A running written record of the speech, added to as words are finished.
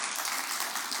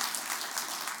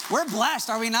We're blessed,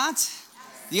 are we not?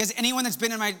 You guys, anyone that's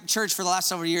been in my church for the last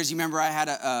several years, you remember I had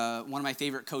one of my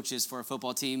favorite coaches for a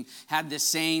football team had this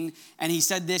saying, and he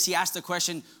said this, he asked the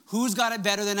question, who's got it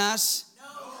better than us?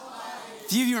 Nobody. A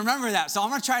few of you remember that, so I'm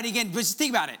gonna try it again, but just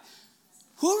think about it.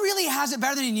 Who really has it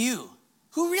better than you?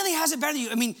 Who really has it better than you?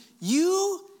 I mean,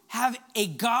 you have a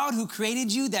God who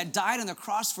created you that died on the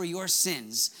cross for your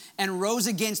sins and rose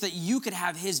again so that you could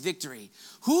have his victory.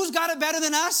 Who's got it better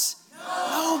than us?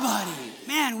 Nobody.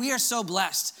 Man, we are so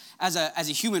blessed. As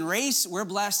a human race, we're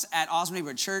blessed at Awesome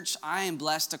Neighborhood Church. I am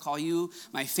blessed to call you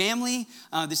my family.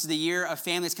 This is the year of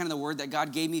family. It's kind of the word that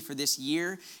God gave me for this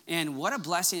year. And what a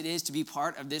blessing it is to be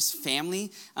part of this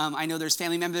family. I know there's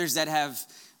family members that have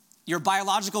your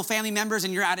biological family members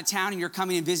and you're out of town and you're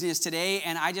coming and visiting us today.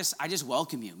 And I just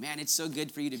welcome you. Man, it's so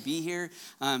good for you to be here.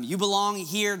 You belong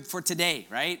here for today,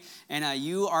 right? And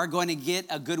you are going to get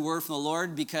a good word from the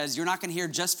Lord because you're not going to hear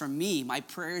just from me. My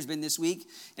prayer has been this week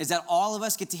is that all of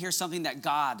us get to hear something that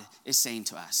God is saying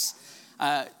to us.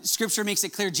 Scripture makes it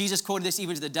clear. Jesus quoted this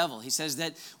even to the devil. He says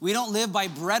that we don't live by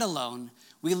bread alone.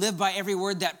 We live by every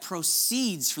word that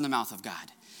proceeds from the mouth of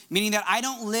God. Meaning that I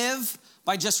don't live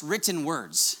by just written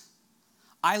words.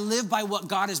 I live by what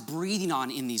God is breathing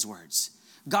on in these words.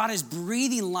 God is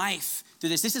breathing life through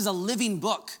this. This is a living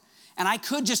book. And I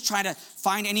could just try to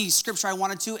find any scripture I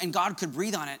wanted to and God could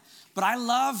breathe on it. But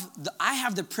I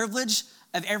have the privilege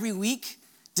of every week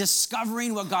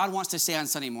discovering what God wants to say on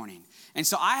Sunday morning. And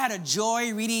so I had a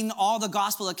joy reading all the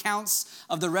gospel accounts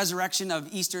of the resurrection of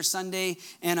Easter Sunday.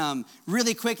 And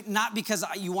really quick, not because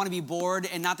you want to be bored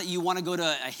and not that you want to go to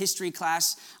a history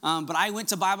class, but I went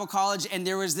to Bible college and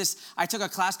there was I took a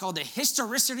class called the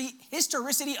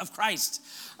historicity of Christ.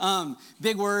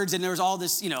 Big words, and there was all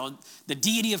this, the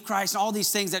deity of Christ and all these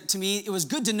things that to me, it was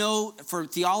good to know for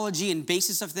theology and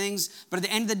basis of things. But at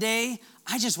the end of the day,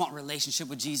 I just want relationship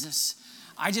with Jesus.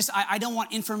 I don't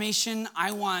want information.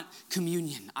 I want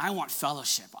communion. I want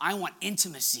fellowship. I want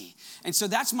intimacy. And so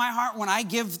that's my heart when I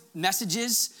give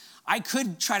messages. I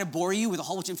could try to bore you with a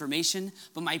whole bunch of information,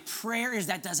 but my prayer is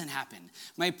that doesn't happen.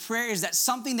 My prayer is that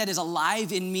something that is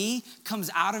alive in me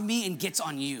comes out of me and gets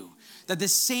on you. That the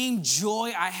same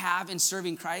joy I have in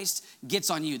serving Christ gets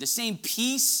on you. The same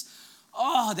peace,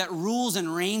 that rules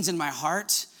and reigns in my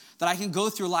heart. That I can go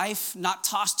through life, not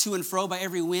tossed to and fro by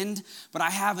every wind, but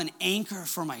I have an anchor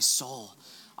for my soul.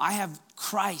 I have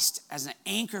Christ as an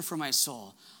anchor for my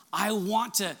soul. I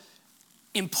want to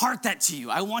impart that to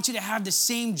you. I want you to have the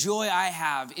same joy I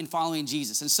have in following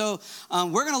Jesus. And so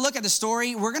we're going to look at the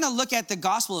story. We're going to look at the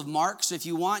Gospel of Mark. So if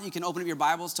you want, you can open up your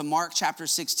Bibles to Mark chapter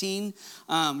 16.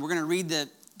 We're going to read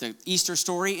the Easter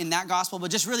story in that gospel, but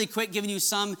just really quick, giving you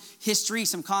some history,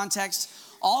 some context.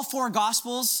 All four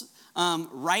Gospels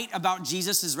write about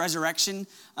Jesus' resurrection.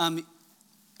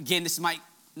 Again, this might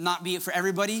not be it for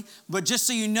everybody, but just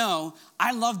so you know,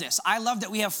 I love this. I love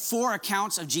that we have four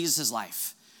accounts of Jesus'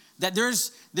 life. That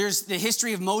there's the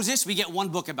history of Moses, we get one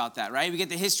book about that, right? We get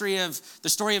the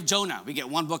story of Jonah, we get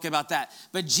one book about that.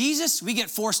 But Jesus, we get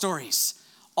four stories,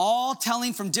 all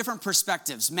telling from different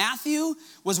perspectives. Matthew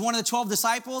was one of the 12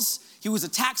 disciples. He was a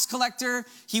tax collector.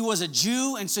 He was a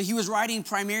Jew, and so he was writing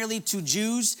primarily to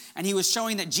Jews, and he was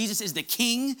showing that Jesus is the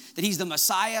king, that he's the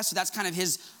Messiah. So that's kind of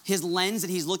his lens that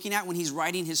he's looking at when he's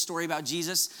writing his story about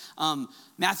Jesus.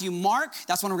 Mark,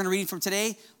 that's what we're going to read from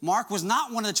today. Mark was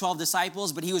not one of the 12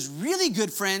 disciples, but he was really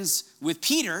good friends with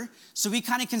Peter. So we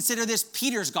kind of consider this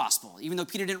Peter's gospel. Even though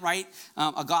Peter didn't write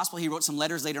a gospel, he wrote some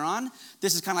letters later on.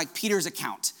 This is kind of like Peter's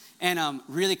account. And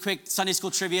really quick Sunday school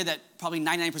trivia that probably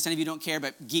 99% of you don't care,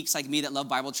 but geeks like me that love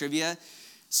Bible trivia.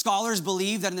 Scholars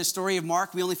believe that in the story of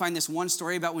Mark, we only find this one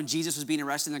story about when Jesus was being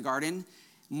arrested in the garden.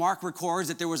 Mark records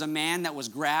that there was a man that was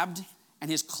grabbed and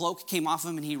his cloak came off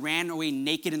him and he ran away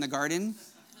naked in the garden.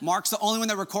 Mark's the only one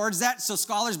that records that. So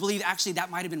scholars believe actually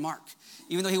that might have been Mark.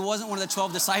 Even though he wasn't one of the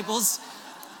 12 disciples,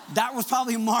 that was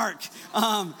probably Mark.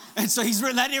 And so he's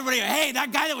letting everybody, hey,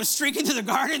 that guy that was streaking through the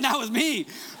garden, that was me,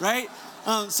 right?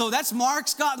 So that's Mark.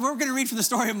 Scott, we're going to read from the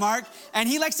story of Mark. And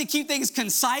he likes to keep things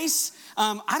concise.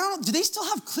 I don't know, do they still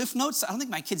have Cliff Notes? I don't think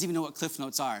my kids even know what Cliff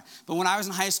Notes are. But when I was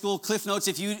in high school, Cliff Notes,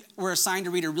 if you were assigned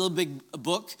to read a real big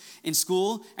book in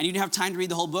school and you didn't have time to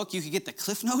read the whole book, you could get the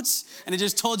Cliff Notes and it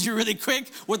just told you really quick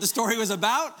what the story was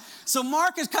about. So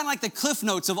Mark is kind of like the Cliff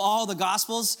Notes of all the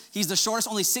Gospels. He's the shortest,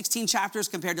 only 16 chapters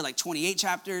compared to like 28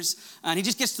 chapters. And he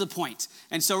just gets to the point.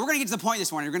 And so we're going to get to the point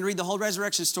this morning. We're going to read the whole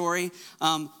resurrection story.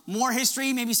 More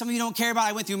history, maybe some of you don't care about.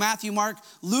 I went through Matthew, Mark,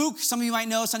 Luke. Some of you might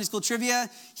know Sunday school trivia.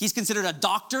 He's considered a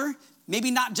doctor.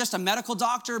 Maybe not just a medical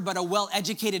doctor, but a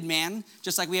well-educated man.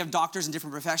 Just like we have doctors in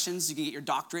different professions. You can get your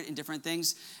doctorate in different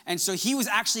things. And so he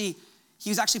he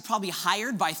was actually probably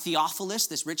hired by Theophilus,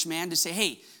 this rich man, to say,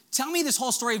 hey, tell me this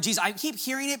whole story of Jesus. I keep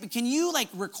hearing it, but can you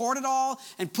record it all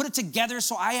and put it together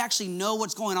so I actually know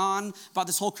what's going on about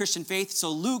this whole Christian faith?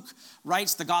 So Luke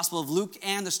writes the Gospel of Luke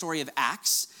and the story of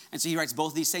Acts. And so he writes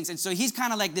both of these things. And so he's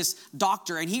kind of like this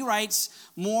doctor, and he writes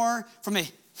more from a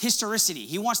historicity.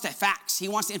 He wants the facts. He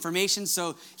wants the information.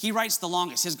 So he writes the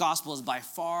longest. His gospel is by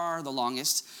far the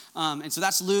longest. And so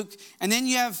that's Luke. And then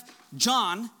you have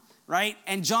John, right?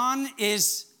 And John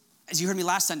is, as you heard me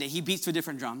last Sunday, he beats to a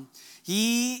different drum.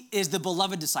 He is the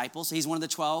beloved disciple, so he's one of the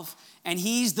 12, and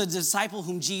he's the disciple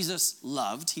whom Jesus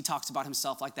loved. He talks about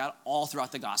himself like that all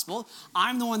throughout the gospel.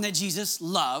 I'm the one that Jesus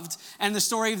loved, and the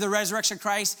story of the resurrection of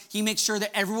Christ, he makes sure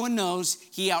that everyone knows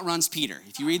he outruns Peter.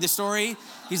 If you read the story,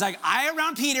 he's like, I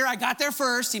outrun Peter, I got there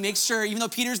first. He makes sure, even though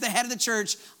Peter's the head of the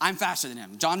church, I'm faster than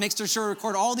him. John makes sure to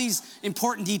record all these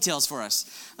important details for us.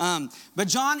 But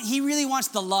John, he really wants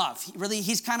the love.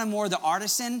 He's kind of more the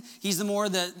artisan. He's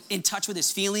in touch with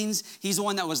his feelings. He's the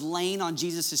one that was laying on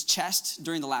Jesus' chest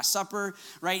during the Last Supper,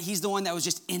 right? He's the one that was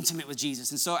just intimate with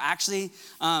Jesus. And so actually,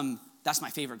 that's my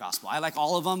favorite gospel. I like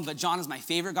all of them, but John is my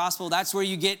favorite gospel. That's where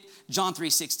you get John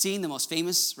 3:16, the most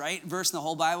famous, right, verse in the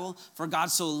whole Bible. For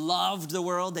God so loved the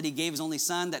world that he gave his only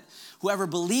son, that whoever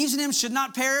believes in him should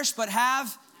not perish, but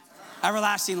have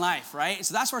everlasting life, right?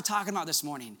 So that's what we're talking about this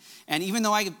morning. And even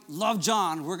though I love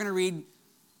John, we're going to read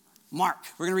Mark.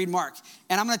 We're going to read Mark.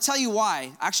 And I'm going to tell you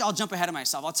why. Actually, I'll jump ahead of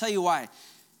myself. I'll tell you why.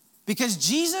 Because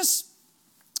Jesus,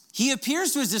 he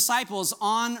appears to his disciples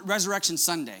on Resurrection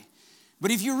Sunday.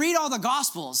 But if you read all the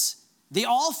Gospels, they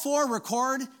all four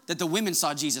record that the women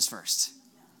saw Jesus first.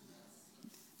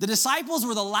 The disciples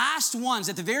were the last ones.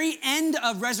 At the very end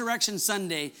of Resurrection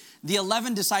Sunday, the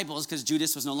 11 disciples, because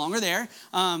Judas was no longer there,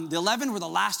 the 11 were the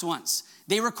last ones.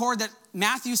 They record that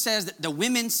Matthew says that the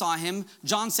women saw him.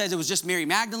 John says it was just Mary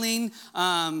Magdalene.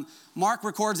 Mark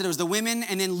records that it was the women.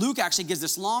 And then Luke actually gives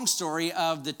this long story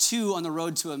of the two on the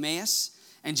road to Emmaus.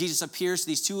 And Jesus appears to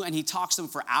these two, and he talks to them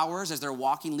for hours as they're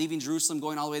walking, leaving Jerusalem,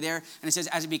 going all the way there. And it says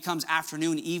as it becomes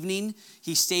afternoon, evening,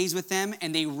 he stays with them,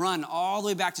 and they run all the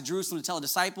way back to Jerusalem to tell the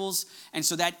disciples. And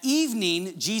so that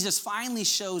evening, Jesus finally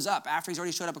shows up, after he's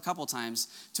already showed up a couple times,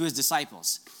 to his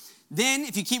disciples. Then,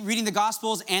 if you keep reading the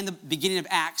Gospels and the beginning of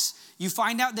Acts, you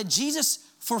find out that Jesus,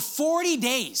 for 40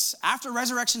 days, after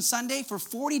Resurrection Sunday, for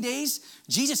 40 days,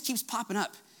 Jesus keeps popping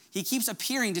up. He keeps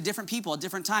appearing to different people at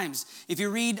different times. If you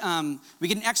read, we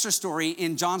get an extra story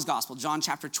in John's gospel, John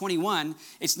chapter 21.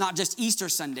 It's not just Easter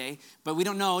Sunday, but we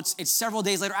don't know. It's several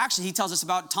days later. Actually, he tells us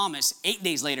about Thomas 8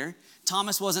 days later.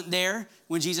 Thomas wasn't there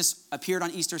when Jesus appeared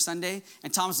on Easter Sunday.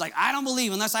 And Thomas is like, I don't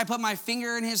believe unless I put my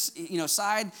finger in his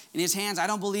side, in his hands, I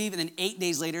don't believe. And then 8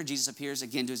 days later, Jesus appears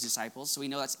again to his disciples. So we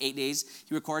know that's 8 days.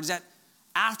 He records that.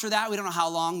 After that, we don't know how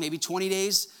long, maybe 20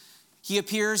 days. He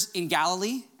appears in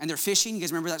Galilee, and they're fishing. You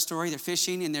guys remember that story? They're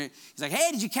fishing, and he's like,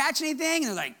 hey, did you catch anything? And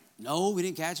they're like, no, we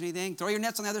didn't catch anything. Throw your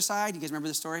nets on the other side. You guys remember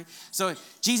the story? So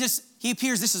Jesus, he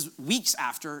appears. This is weeks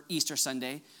after Easter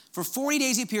Sunday. For 40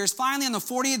 days he appears. Finally, on the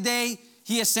 40th day,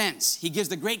 he ascends. He gives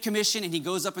the Great Commission, and he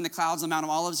goes up in the clouds on the Mount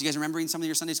of Olives. You guys remembering some of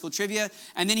your Sunday school trivia?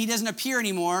 And then he doesn't appear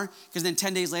anymore, because then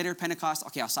 10 days later, Pentecost.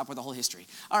 Okay, I'll stop with the whole history.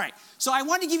 All right, so I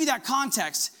wanted to give you that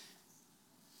context,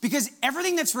 because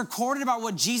everything that's recorded about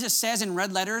what Jesus says in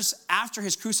red letters after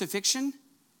his crucifixion,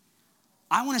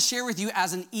 I want to share with you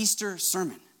as an Easter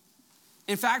sermon.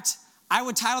 In fact, I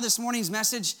would title this morning's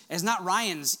message as not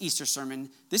Ryan's Easter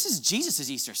sermon. This is Jesus'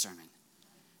 Easter sermon.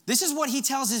 This is what he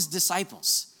tells his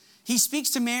disciples. He speaks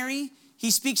to Mary.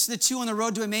 He speaks to the two on the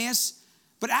road to Emmaus.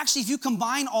 But actually, if you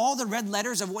combine all the red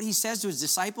letters of what he says to his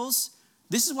disciples,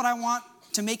 this is what I want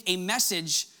to make a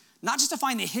message. Not just to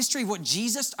find the history of what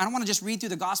Jesus, I don't want to just read through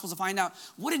the Gospels to find out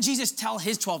what did Jesus tell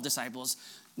his 12 disciples.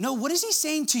 No, what is he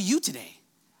saying to you today?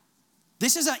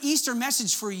 This is an Easter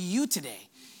message for you today.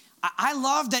 I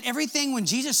love that everything when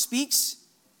Jesus speaks,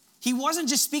 he wasn't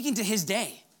just speaking to his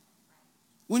day.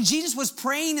 When Jesus was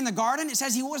praying in the garden, it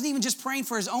says he wasn't even just praying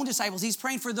for his own disciples. He's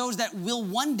praying for those that will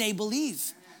one day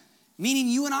believe, meaning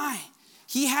you and I.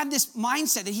 He had this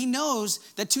mindset that he knows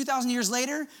that 2,000 years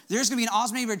later, there's going to be an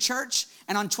Oswald neighborhood church.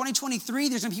 And on 2023,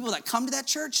 there's going to be people that come to that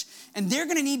church. And they're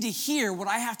going to need to hear what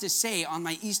I have to say on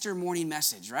my Easter morning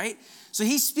message, right? So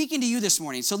he's speaking to you this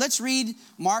morning. So let's read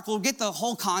Mark. We'll get the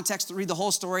whole context, read the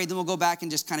whole story. Then we'll go back and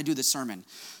just kind of do the sermon.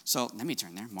 So let me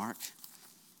turn there. Mark.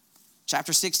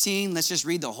 Chapter 16. Let's just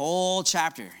read the whole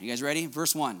chapter. You guys ready?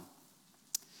 Verse 1.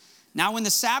 Now when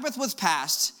the Sabbath was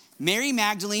past, Mary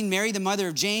Magdalene, Mary the mother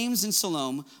of James and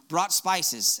Salome, brought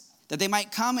spices that they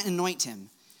might come and anoint him.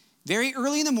 Very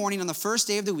early in the morning on the first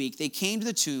day of the week, they came to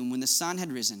the tomb when the sun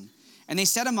had risen. And they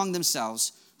said among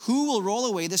themselves, who will roll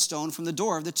away the stone from the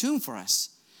door of the tomb for us?"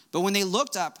 But when they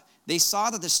looked up, they saw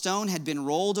that the stone had been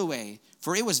rolled away,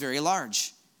 for it was very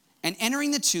large. And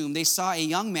entering the tomb, they saw a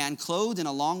young man clothed in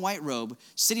a long white robe,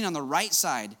 sitting on the right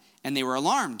side, and they were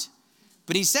alarmed.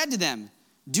 But he said to them,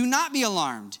 "Do not be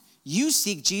alarmed. You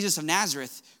seek Jesus of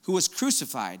Nazareth, who was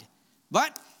crucified.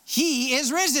 But he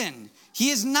is risen. He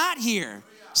is not here.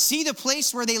 See the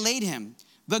place where they laid him.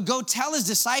 But go tell his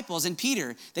disciples and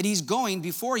Peter that he's going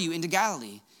before you into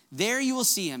Galilee. There you will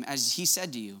see him, as he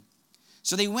said to you."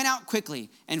 So they went out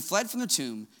quickly and fled from the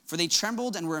tomb, for they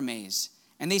trembled and were amazed.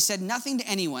 And they said nothing to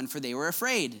anyone, for they were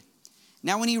afraid.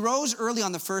 Now when he rose early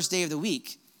on the first day of the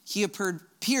week, he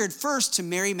appeared first to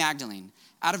Mary Magdalene,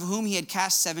 out of whom he had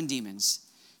cast 7 demons.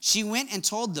 She went and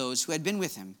told those who had been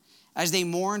with him, as they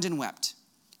mourned and wept.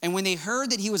 And when they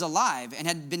heard that he was alive and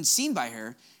had been seen by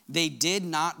her, they did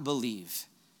not believe.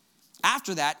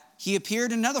 After that, he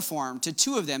appeared in another form to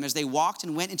 2 of them as they walked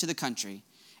and went into the country.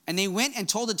 And they went and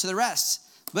told it to the rest,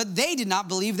 but they did not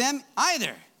believe them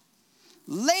either.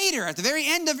 Later, at the very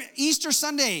end of Easter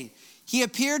Sunday, he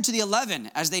appeared to the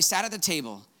 11 as they sat at the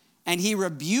table, and he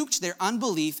rebuked their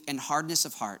unbelief and hardness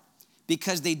of heart,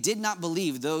 because they did not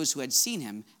believe those who had seen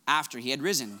him after he had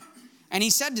risen. And he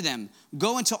said to them,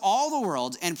 "Go into all the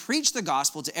world and preach the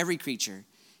gospel to every creature.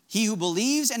 He who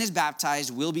believes and is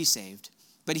baptized will be saved,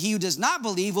 but he who does not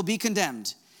believe will be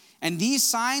condemned. And these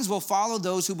signs will follow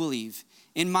those who believe.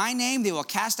 In my name they will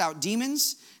cast out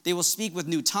demons, they will speak with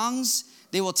new tongues,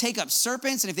 they will take up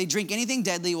serpents, and if they drink anything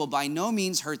deadly, it will by no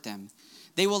means hurt them.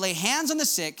 They will lay hands on the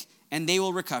sick, and they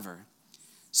will recover."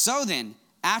 So then,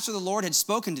 after the Lord had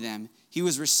spoken to them, he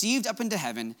was received up into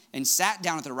heaven and sat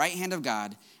down at the right hand of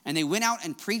God. And they went out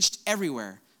and preached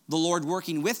everywhere, the Lord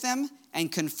working with them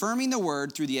and confirming the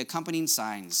word through the accompanying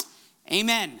signs.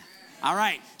 Amen. All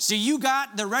right, so you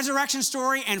got the resurrection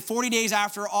story and 40 days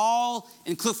after all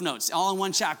in Cliff Notes, all in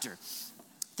one chapter.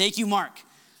 Thank you, Mark.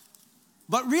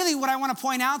 But really what I want to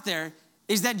point out there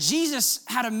is that Jesus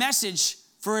had a message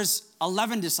for his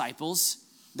 11 disciples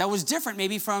that was different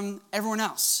maybe from everyone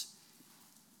else.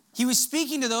 He was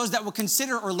speaking to those that would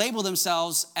consider or label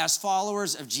themselves as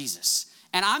followers of Jesus.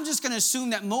 And I'm just going to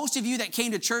assume that most of you that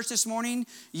came to church this morning,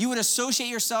 you would associate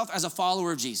yourself as a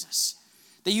follower of Jesus,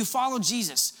 that you follow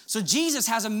Jesus. So Jesus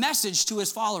has a message to his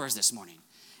followers this morning.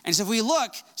 And so if we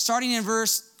look, starting in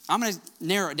verse, I'm going to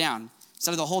narrow it down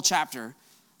instead of the whole chapter.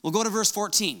 We'll go to verse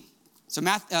 14. So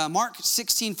Mark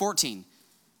 16:14.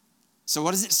 So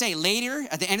what does it say? Later,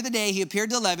 at the end of the day, he appeared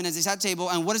to 11 as they sat at the table.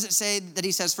 And what does it say that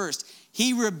he says first?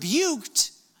 He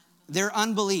rebuked their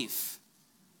unbelief.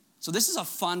 So this is a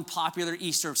fun, popular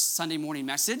Easter Sunday morning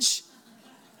message.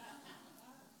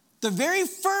 The very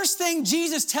first thing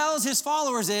Jesus tells his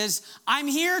followers is, "I'm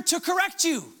here to correct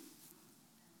you.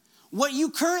 What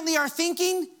you currently are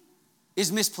thinking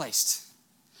is misplaced.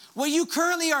 What you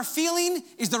currently are feeling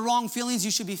is the wrong feelings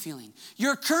you should be feeling.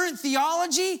 Your current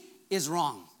theology is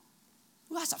wrong."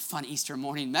 Well, that's a fun Easter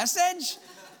morning message.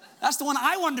 That's the one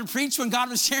I wanted to preach when God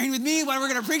was sharing with me what we're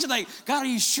going to preach. I'm like, "God, are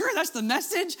you sure that's the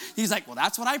message?" He's like, "Well,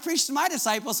 that's what I preached to my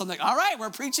disciples." So I'm like, "All right,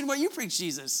 we're preaching what you preach,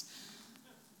 Jesus."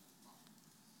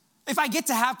 If I get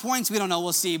to have points, we don't know,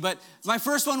 we'll see. But my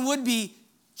first one would be,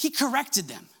 he corrected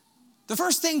them. The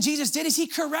first thing Jesus did is he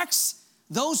corrects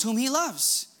those whom he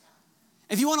loves.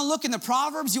 If you want to look in the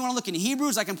Proverbs, you want to look in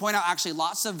Hebrews, I can point out actually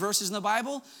lots of verses in the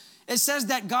Bible. It says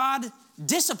that God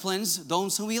disciplines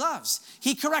those whom he loves.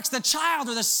 He corrects the child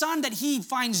or the son that he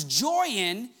finds joy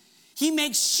in. He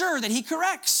makes sure that he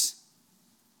corrects.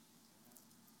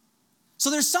 So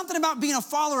there's something about being a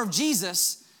follower of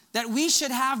Jesus that we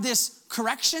should have this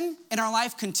correction in our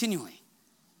life continually.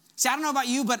 See, I don't know about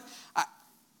you, but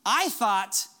I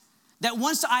thought that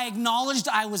once I acknowledged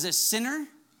I was a sinner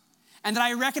and that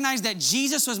I recognized that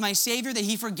Jesus was my Savior, that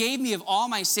he forgave me of all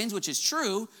my sins, which is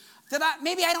true, that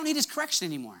maybe I don't need his correction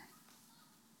anymore.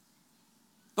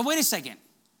 But wait a second.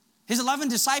 His 11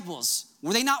 disciples,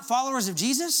 were they not followers of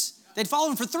Jesus? They'd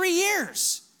followed him for 3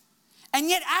 years. And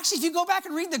yet, actually, if you go back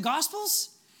and read the Gospels,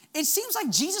 it seems like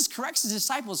Jesus corrects his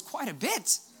disciples quite a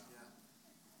bit.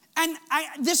 And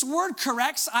this word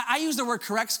corrects, I use the word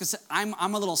corrects because I'm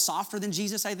a little softer than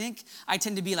Jesus, I think. I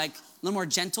tend to be like a little more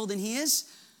gentle than he is.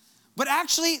 But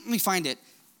actually, let me find it.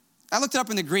 I looked it up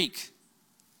in the Greek.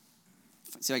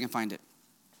 Let's see if I can find it.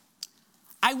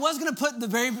 I was going to put the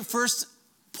very first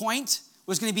point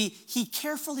was going to be, he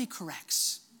carefully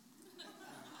corrects.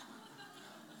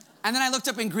 And then I looked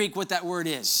up in Greek what that word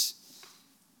is.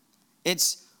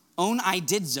 It's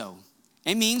oneididzo.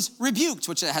 It means rebuked,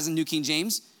 which it has in New King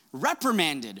James,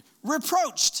 reprimanded,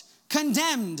 reproached,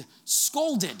 condemned,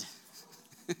 scolded.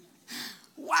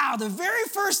 wow, the very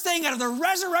first thing out of the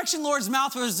resurrection Lord's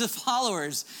mouth was the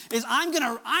followers is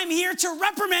I'm here to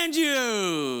reprimand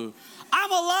you.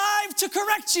 I'm alive to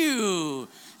correct you.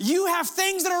 You have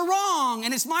things that are wrong,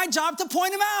 and it's my job to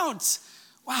point them out.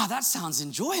 Wow, that sounds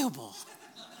enjoyable.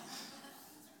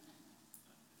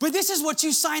 But this is what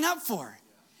you sign up for.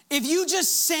 If you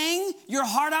just sang your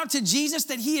heart out to Jesus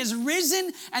that he is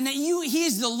risen and that he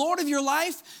is the Lord of your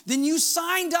life, then you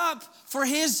signed up for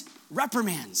his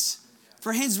reprimands,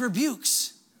 for his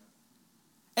rebukes.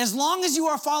 As long as you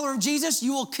are a follower of Jesus,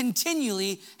 you will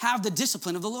continually have the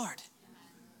discipline of the Lord.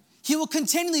 He will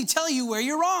continually tell you where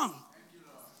you're wrong.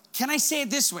 Can I say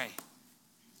it this way?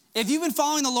 If you've been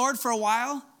following the Lord for a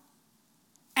while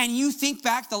and you think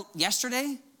back to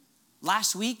yesterday,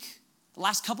 last week, the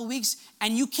last couple weeks,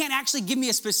 and you can't actually give me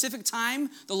a specific time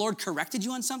the Lord corrected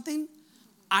you on something,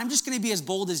 I'm just going to be as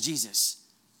bold as Jesus.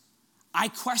 I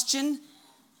question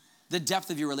the depth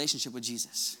of your relationship with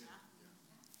Jesus.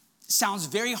 Sounds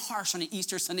very harsh on an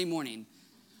Easter Sunday morning,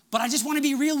 but I just want to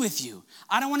be real with you.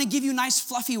 I don't want to give you nice,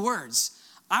 fluffy words.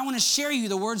 I want to share you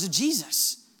the words of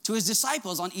Jesus to his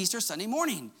disciples on Easter Sunday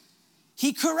morning.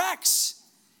 He corrects.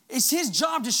 It's his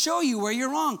job to show you where you're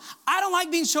wrong. I don't like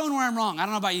being shown where I'm wrong. I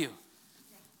don't know about you.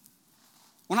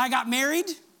 When I got married,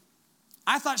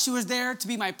 I thought she was there to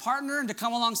be my partner and to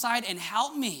come alongside and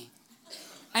help me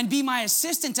and be my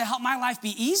assistant to help my life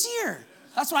be easier.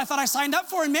 That's what I thought I signed up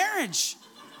for in marriage.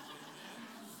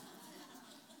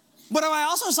 But what I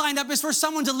also signed up is for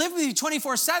someone to live with me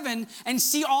 24/7 and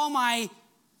see all my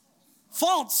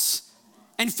faults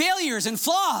and failures and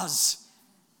flaws.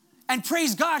 And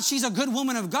praise God, she's a good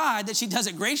woman of God, that she does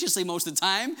it graciously most of the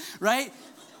time, right?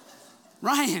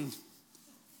 Ryan,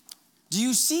 do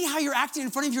you see how you're acting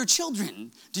in front of your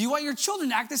children? Do you want your children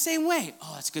to act the same way?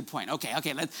 Oh, that's a good point.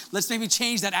 Okay, let's maybe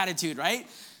change that attitude, right?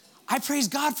 I praise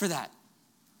God for that.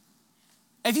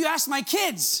 If you ask my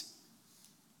kids,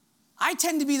 I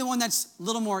tend to be the one that's a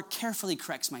little more carefully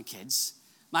corrects my kids.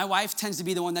 My wife tends to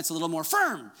be the one that's a little more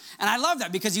firm. And I love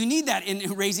that because you need that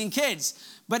in raising kids.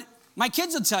 But my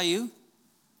kids will tell you,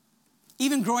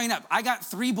 even growing up, I got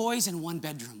 3 boys in 1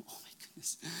 bedroom. Oh my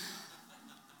goodness.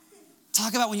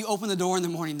 Talk about when you open the door in the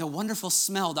morning, the wonderful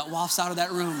smell that wafts out of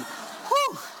that room.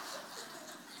 Whew.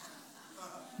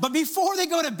 But before they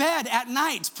go to bed at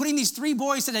night, putting these 3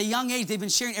 boys at a young age, they've been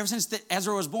sharing ever since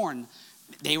Ezra was born.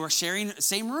 They were sharing the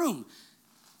same room.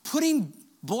 Putting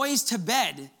boys to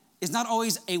bed is not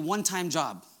always a one-time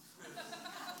job.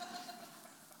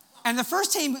 And the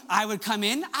first time I would come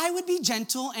in, I would be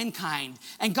gentle and kind.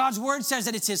 And God's word says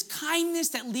that it's his kindness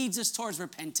that leads us towards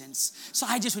repentance. So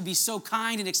I just would be so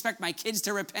kind and expect my kids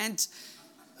to repent.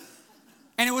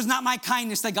 And it was not my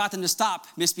kindness that got them to stop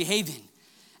misbehaving.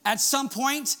 At some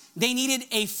point, they needed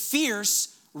a fierce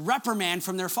reprimand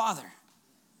from their father.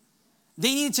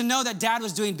 They needed to know that dad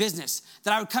was doing business.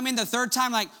 That I would come in the 3rd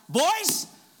time like, boys,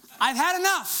 I've had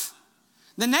enough.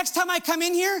 The next time I come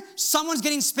in here, someone's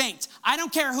getting spanked. I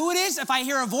don't care who it is. If I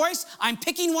hear a voice, I'm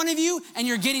picking one of you and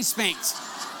you're getting spanked.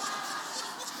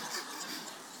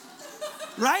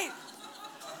 Right?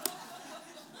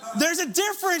 There's a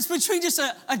difference between just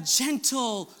a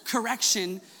gentle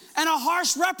correction and a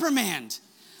harsh reprimand.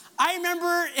 I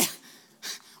remember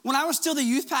when I was still the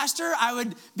youth pastor, I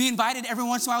would be invited every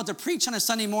once in a while to preach on a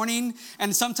Sunday morning.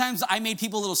 And sometimes I made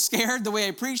people a little scared the way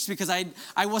I preached because I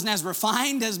wasn't as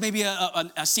refined as maybe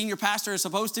a senior pastor is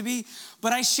supposed to be.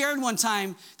 But I shared one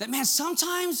time that, man,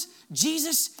 sometimes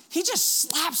Jesus, he just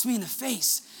slaps me in the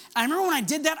face. I remember when I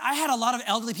did that, I had a lot of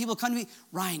elderly people come to me,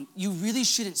 Ryan, you really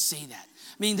shouldn't say that.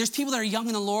 I mean, there's people that are young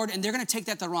in the Lord and they're going to take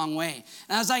that the wrong way.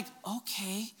 And I was like,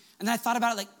 okay. And then I thought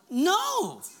about it like,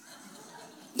 no.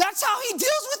 That's how he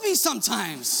deals with me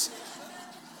sometimes.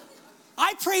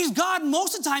 I praise God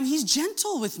most of the time he's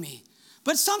gentle with me.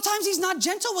 But sometimes he's not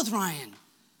gentle with Ryan.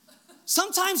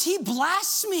 Sometimes he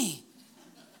blasts me.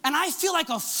 And I feel like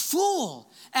a fool.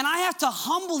 And I have to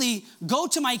humbly go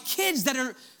to my kids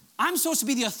I'm supposed to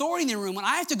be the authority in the room. And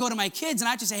I have to go to my kids and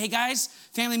I have to say, hey guys,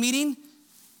 family meeting,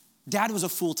 dad was a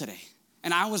fool today.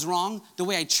 And I was wrong. The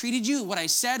way I treated you, what I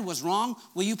said was wrong.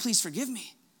 Will you please forgive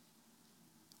me?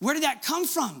 Where did that come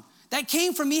from? That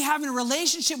came from me having a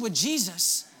relationship with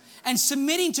Jesus and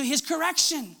submitting to his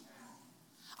correction.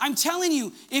 I'm telling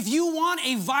you, if you want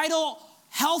a vital,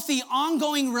 healthy,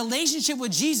 ongoing relationship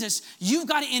with Jesus, you've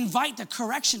got to invite the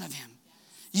correction of him.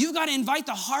 You've got to invite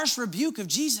the harsh rebuke of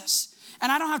Jesus.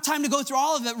 And I don't have time to go through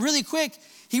all of it really quick.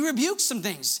 He rebukes some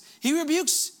things. He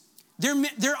rebukes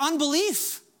their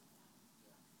unbelief.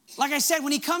 Like I said,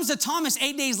 when he comes to Thomas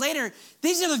 8 days later,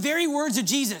 these are the very words of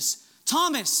Jesus.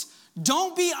 Thomas,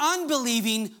 don't be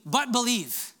unbelieving, but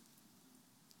believe.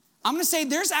 I'm going to say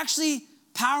there's actually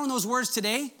power in those words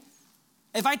today.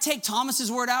 If I take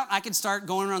Thomas's word out, I could start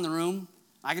going around the room.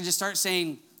 I could just start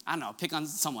saying, I don't know, pick on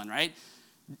someone, right?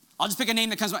 I'll just pick a name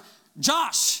that comes to mind.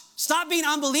 Josh, stop being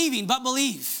unbelieving, but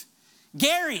believe.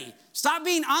 Gary, stop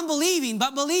being unbelieving,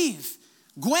 but believe.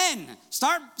 Gwen,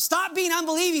 stop being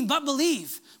unbelieving, but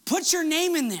believe. Put your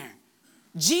name in there.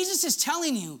 Jesus is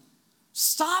telling you,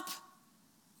 stop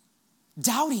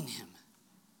doubting him.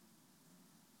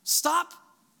 Stop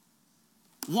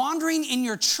wandering in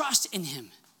your trust in him.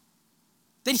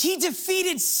 That he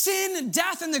defeated sin,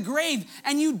 death, and the grave,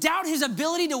 and you doubt his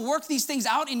ability to work these things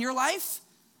out in your life?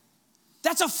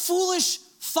 That's a foolish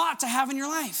thought to have in your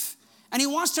life. And he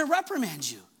wants to reprimand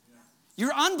you.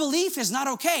 Your unbelief is not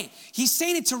okay. He's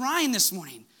saying it to Ryan this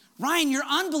morning. Ryan, your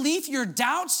unbelief, your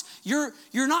doubts, your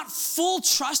not full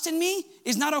trust in me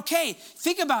is not okay.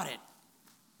 Think about it.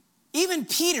 Even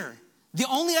Peter, the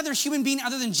only other human being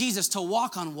other than Jesus to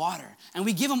walk on water, and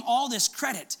we give him all this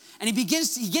credit, and he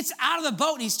gets out of the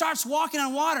boat and he starts walking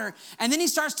on water, and then he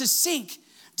starts to sink.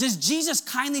 Does Jesus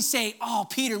kindly say, oh,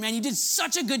 Peter, man, you did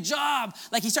such a good job?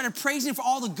 Like he started praising him for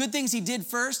all the good things he did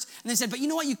first, and then said, but you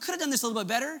know what, you could have done this a little bit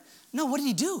better. No, what did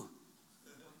he do?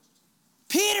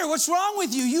 Peter, what's wrong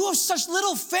with you? You have such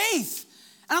little faith.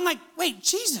 And I'm like, wait,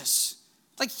 Jesus,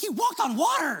 like he walked on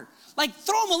water. Like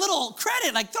throw him a little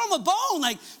credit, like throw him a bone.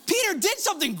 Like Peter did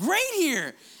something great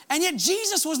here. And yet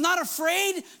Jesus was not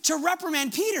afraid to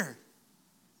reprimand Peter.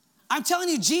 I'm telling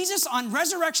you, Jesus on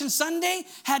Resurrection Sunday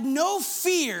had no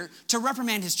fear to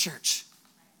reprimand his church.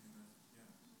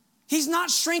 He's not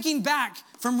shrinking back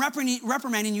from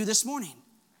reprimanding you this morning.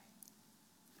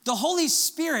 The Holy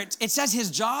Spirit, it says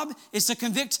his job is to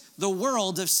convict the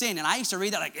world of sin. And I used to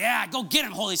read that like, yeah, go get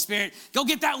him, Holy Spirit. Go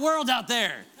get that world out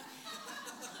there.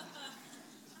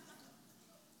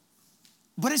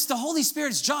 But it's the Holy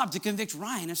Spirit's job to convict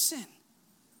Ryan of sin.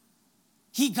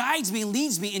 He guides me and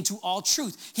leads me into all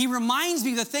truth. He reminds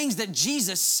me of the things that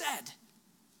Jesus said.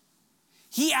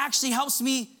 He actually helps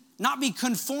me not be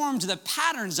conformed to the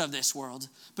patterns of this world,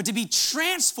 but to be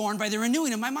transformed by the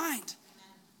renewing of my mind.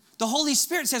 The Holy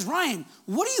Spirit says, Ryan,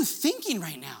 what are you thinking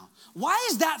right now? Why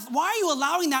are you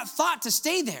allowing that thought to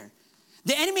stay there?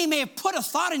 The enemy may have put a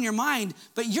thought in your mind,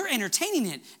 but you're entertaining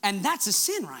it, and that's a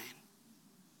sin, Ryan.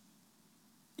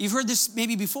 You've heard this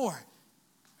maybe before.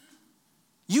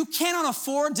 You cannot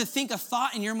afford to think a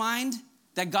thought in your mind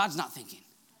that God's not thinking.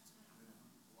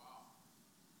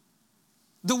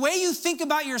 The way you think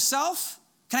about yourself,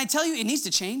 can I tell you, it needs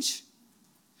to change.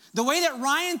 The way that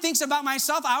Ryan thinks about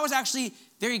myself, I was actually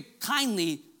very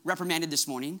kindly reprimanded this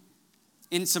morning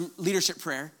in some leadership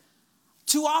prayer.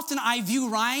 Too often I view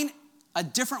Ryan a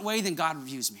different way than God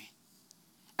views me.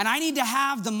 And I need to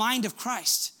have the mind of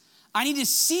Christ. I need to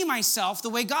see myself the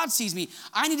way God sees me.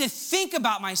 I need to think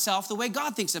about myself the way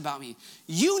God thinks about me.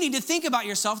 You need to think about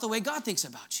yourself the way God thinks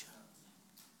about you.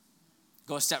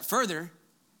 Go a step further,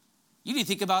 you need to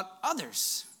think about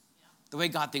others the way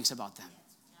God thinks about them.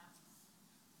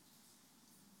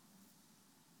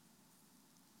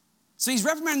 So he's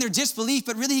reprimanding their disbelief,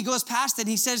 but really he goes past it and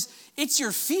he says, it's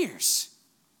your fears.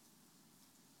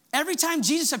 Every time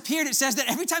Jesus appeared, it says that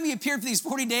every time he appeared for these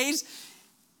 40 days,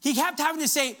 he kept having to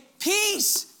say,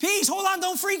 peace, peace, hold on,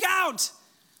 don't freak out.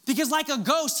 Because like a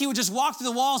ghost, he would just walk through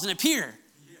the walls and appear.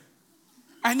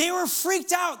 And they were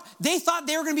freaked out. They thought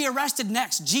they were going to be arrested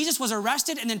next. Jesus was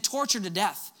arrested and then tortured to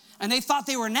death. And they thought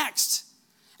they were next.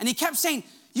 And he kept saying,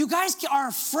 you guys are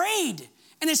afraid.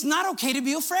 And it's not okay to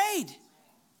be afraid.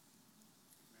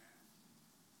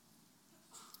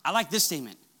 I like this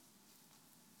statement.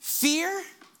 Fear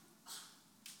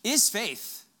is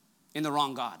faith in the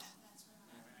wrong God.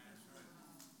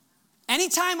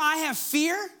 Anytime I have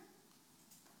fear,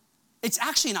 it's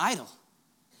actually an idol.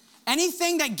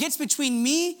 Anything that gets between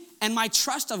me and my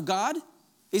trust of God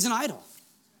is an idol.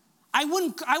 I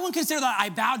wouldn't consider that I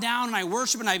bow down and I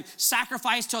worship and I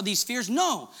sacrifice to all these fears.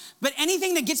 No, but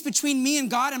anything that gets between me and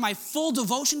God and my full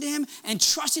devotion to him and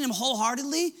trusting him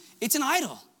wholeheartedly, it's an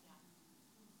idol.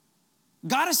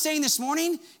 God is saying this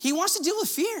morning, he wants to deal with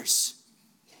fears.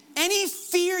 Any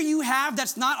fear you have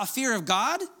that's not a fear of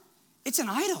God, it's an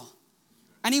idol.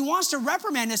 And he wants to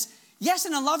reprimand us, yes,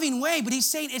 in a loving way, but he's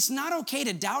saying it's not okay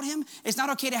to doubt him. It's not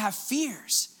okay to have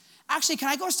fears. Actually, can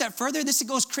I go a step further? This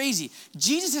goes crazy.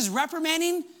 Jesus is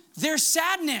reprimanding their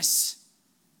sadness.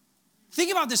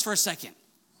 Think about this for a second.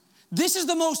 This is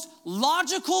the most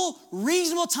logical,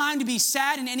 reasonable time to be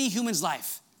sad in any human's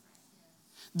life.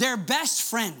 Their best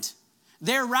friend,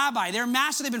 their rabbi, their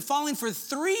master they've been following for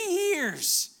 3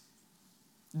 years,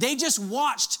 they just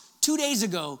watched 2 days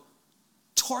ago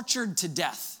tortured to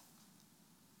death.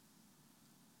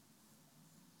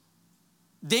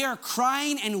 They are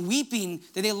crying and weeping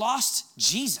that they lost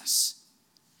Jesus.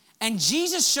 And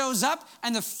Jesus shows up,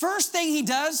 and the first thing he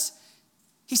does,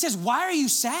 he says, why are you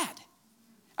sad?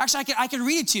 Actually, I can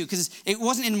read it to you because it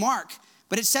wasn't in Mark,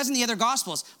 but it says in the other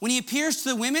Gospels, when he appears to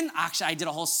the women, actually,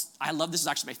 I love this, is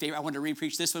actually my favorite. I wanted to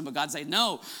re-preach this one, but God said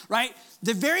no, right?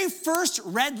 The very first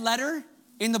red letter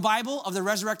in the Bible of the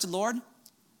resurrected Lord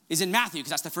is in Matthew, because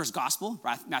that's the first gospel,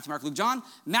 right? Matthew, Mark, Luke, John.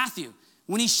 Matthew,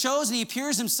 when he shows and he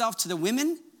appears himself to the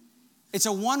women, it's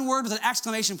a one word with an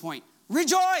exclamation point.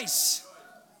 Rejoice.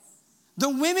 The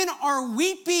women are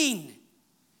weeping.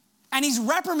 And he's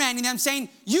reprimanding them, saying,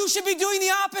 you should be doing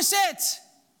the opposite.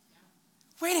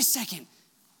 Wait a second.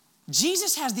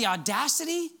 Jesus has the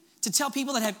audacity to tell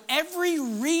people that have every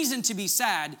reason to be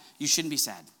sad, you shouldn't be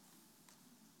sad.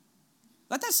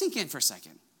 Let that sink in for a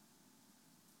second.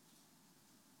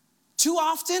 Too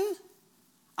often,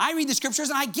 I read the scriptures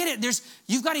and I get it.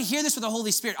 You've got to hear this with the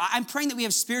Holy Spirit. I'm praying that we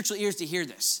have spiritual ears to hear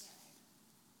this.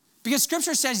 Because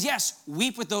scripture says, yes,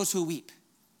 weep with those who weep.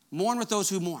 Mourn with those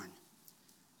who mourn.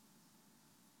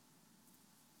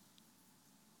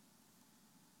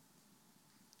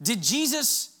 Did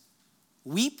Jesus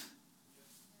weep?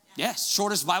 Yes,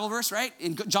 shortest Bible verse, right?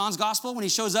 In John's gospel, when he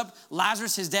shows up,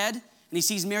 Lazarus is dead, and he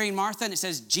sees Mary and Martha, and it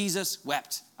says, Jesus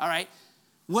wept. All right.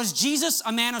 Was Jesus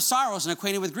a man of sorrows and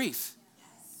acquainted with grief?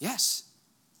 Yes.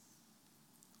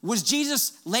 Was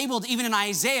Jesus labeled even in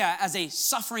Isaiah as a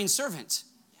suffering servant?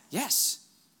 Yes.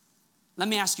 Let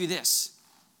me ask you this.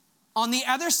 On the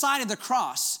other side of the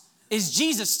cross, is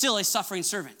Jesus still a suffering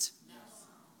servant?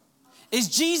 Is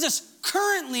Jesus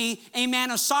currently a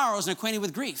man of sorrows and acquainted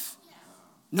with grief?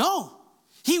 No.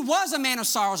 He was a man of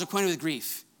sorrows acquainted with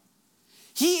grief.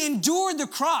 He endured the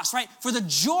cross, right? For the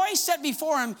joy set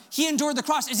before him, he endured the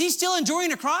cross. Is he still enduring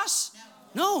the cross?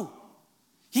 No.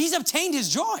 He's obtained his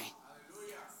joy.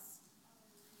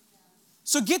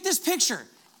 So get this picture.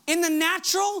 In the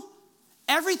natural,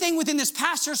 everything within this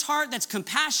pastor's heart that's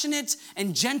compassionate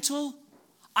and gentle,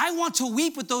 I want to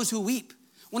weep with those who weep.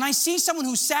 When I see someone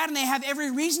who's sad and they have every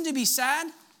reason to be sad,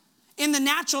 in the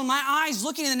natural, my eyes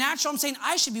looking in the natural, I'm saying,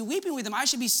 I should be weeping with them. I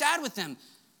should be sad with them.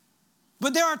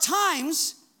 But there are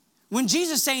times when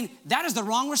Jesus is saying, that is the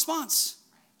wrong response.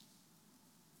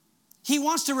 He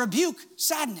wants to rebuke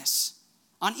sadness.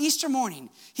 On Easter morning,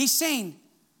 he's saying,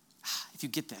 if you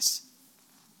get this,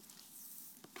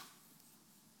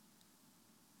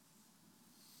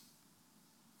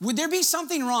 would there be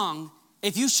something wrong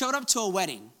if you showed up to a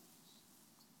wedding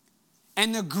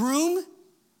and the groom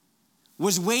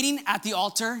was waiting at the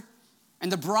altar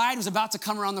and the bride was about to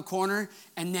come around the corner,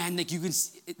 and then like you can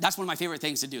see, that's one of my favorite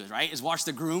things to do, right? Is watch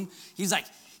the groom.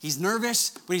 He's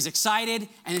nervous, but he's excited.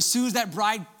 And as soon as that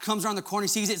bride comes around the corner,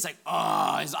 sees it, it's like,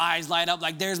 oh, his eyes light up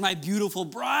like there's my beautiful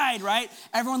bride, right?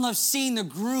 Everyone loves seeing the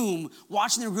groom,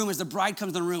 watching the groom as the bride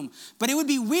comes in the room. But it would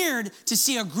be weird to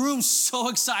see a groom so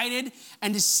excited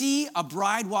and to see a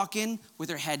bride walk in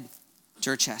with her head to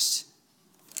her chest,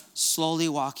 slowly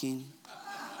walking.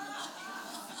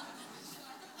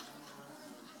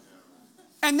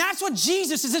 And that's what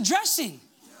Jesus is addressing.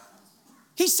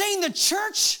 He's saying the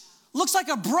church looks like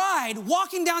a bride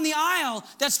walking down the aisle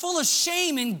that's full of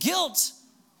shame and guilt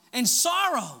and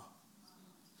sorrow.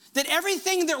 That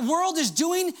everything the world is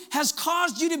doing has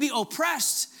caused you to be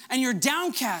oppressed and you're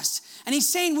downcast. And he's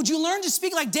saying, would you learn to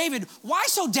speak like David? Why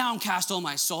so downcast, O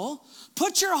my soul?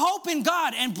 Put your hope in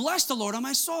God and bless the Lord, O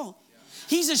my soul.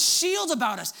 He's a shield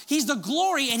about us. He's the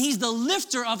glory and he's the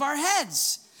lifter of our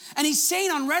heads. And he's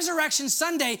saying on Resurrection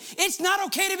Sunday, it's not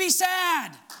okay to be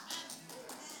sad.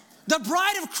 The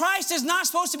bride of Christ is not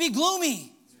supposed to be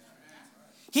gloomy.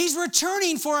 He's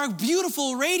returning for a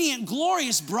beautiful, radiant,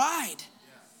 glorious bride.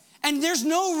 And there's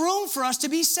no room for us to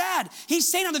be sad. He's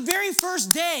saying on the very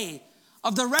first day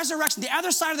of the resurrection, the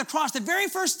other side of the cross, the very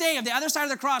first day of the other side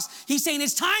of the cross, he's saying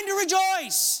it's time to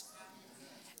rejoice.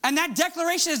 And that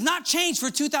declaration has not changed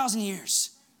for 2,000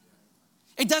 years.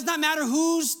 It does not matter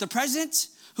who's the president,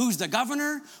 who's the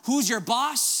governor, who's your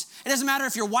boss. It doesn't matter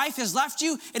if your wife has left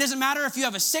you. It doesn't matter if you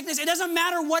have a sickness. It doesn't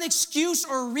matter what excuse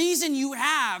or reason you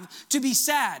have to be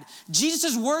sad.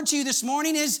 Jesus' word to you this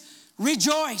morning is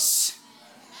rejoice.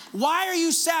 Why are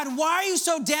you sad? Why are you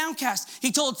so downcast?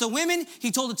 He told it to women.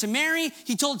 He told it to Mary.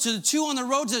 He told it to the two on the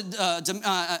road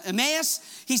to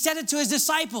Emmaus. He said it to his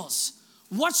disciples.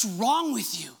 What's wrong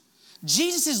with you?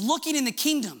 Jesus is looking in the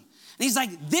kingdom. And he's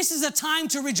like, this is a time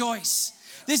to rejoice.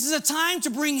 This is a time to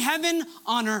bring heaven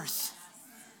on earth.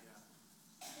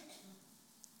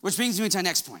 Which brings me to our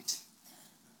next point.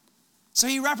 So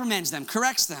he reprimands them,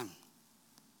 corrects them.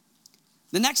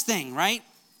 The next thing, right?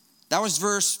 That was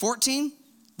verse 14,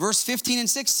 verse 15 and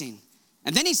 16.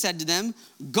 And then he said to them,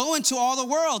 go into all the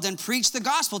world and preach the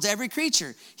gospel to every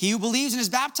creature. He who believes and is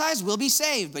baptized will be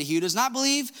saved, but he who does not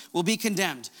believe will be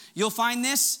condemned. You'll find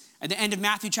this at the end of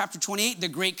Matthew chapter 28, the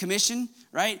Great Commission,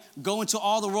 right? Go into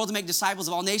all the world to make disciples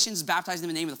of all nations, baptizing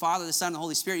them in the name of the Father, the Son, and the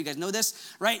Holy Spirit. You guys know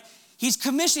this, right? He's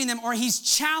commissioning them, or he's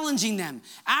challenging them.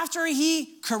 After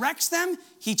he corrects them,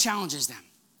 he challenges them.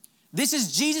 This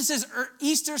is Jesus'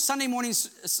 Easter Sunday morning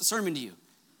sermon to you.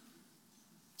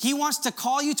 He wants to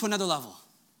call you to another level.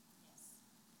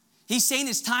 He's saying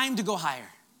it's time to go higher.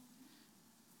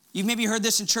 You've maybe heard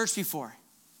this in church before.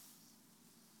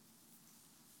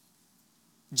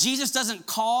 Jesus doesn't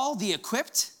call the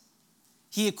equipped,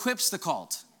 he equips the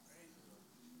called.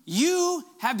 You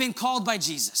have been called by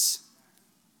Jesus.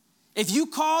 If you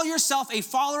call yourself a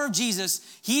follower of Jesus,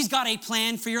 he's got a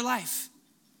plan for your life.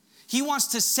 He wants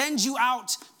to send you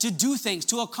out to do things,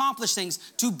 to accomplish things,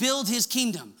 to build his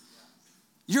kingdom.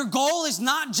 Your goal is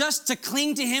not just to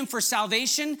cling to him for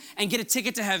salvation and get a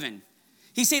ticket to heaven.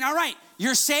 He's saying, all right,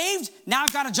 you're saved, now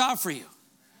I've got a job for you.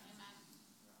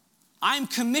 I'm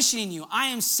commissioning you. I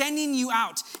am sending you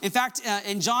out. In fact,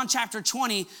 in John chapter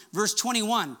 20, verse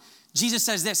 21, Jesus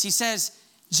says this. He says,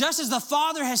 just as the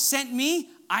Father has sent me,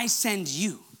 I send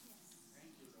you.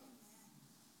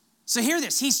 So hear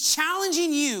this. He's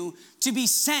challenging you to be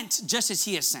sent just as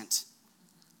he has sent.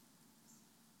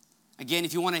 Again,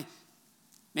 if you want to,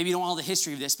 maybe you don't know all the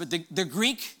history of this, but the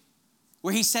Greek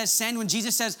where he says send, when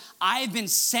Jesus says, I have been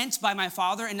sent by my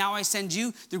Father and now I send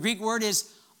you, the Greek word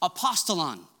is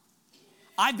apostolon.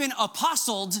 I've been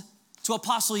apostled to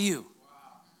apostle you.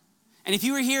 Wow. And if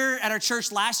you were here at our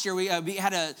church last year, we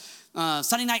had a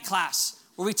Sunday night class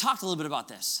where we talked a little bit about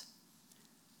this.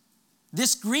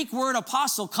 This Greek word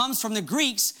apostle comes from the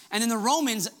Greeks, and then the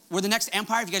Romans were the next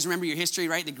empire. If you guys remember your history,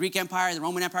 right? The Greek Empire, the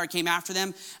Roman Empire came after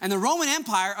them. And the Roman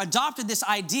Empire adopted this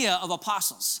idea of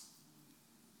apostles.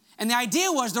 And the idea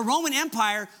was the Roman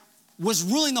Empire was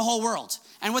ruling the whole world.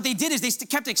 And what they did is they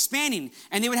kept expanding,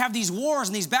 and they would have these wars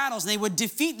and these battles, and they would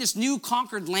defeat this new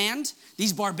conquered land,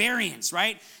 these barbarians,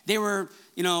 right? They were,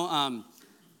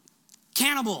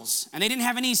 cannibals, and they didn't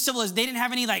have any they didn't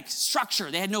have any like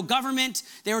structure. They had no government.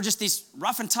 They were just these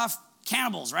rough and tough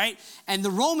cannibals, right? And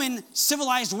the Roman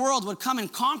civilized world would come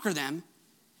and conquer them,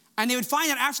 and they would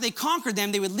find out after they conquered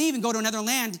them, they would leave and go to another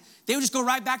land. They would just go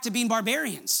right back to being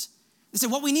barbarians. They said,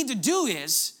 what we need to do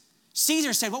is,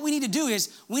 Caesar said, what we need to do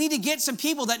is we need to get some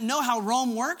people that know how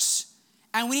Rome works,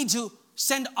 and we need to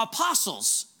send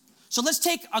apostles. So let's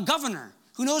take a governor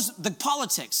who knows the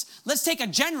politics. Let's take a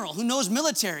general who knows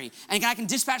military, and I can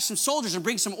dispatch some soldiers and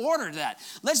bring some order to that.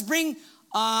 Let's bring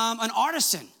an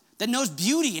artisan that knows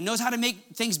beauty and knows how to make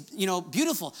things,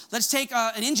 beautiful. Let's take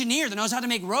an engineer that knows how to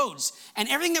make roads. And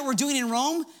everything that we're doing in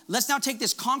Rome, let's now take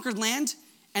this conquered land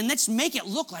and let's make it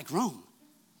look like Rome.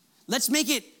 Let's make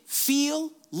it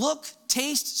feel, look,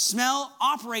 taste, smell,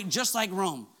 operate just like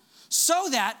Rome. So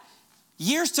that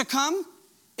years to come,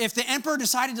 if the emperor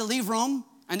decided to leave Rome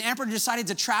and the emperor decided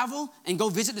to travel and go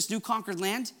visit this new conquered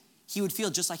land, he would feel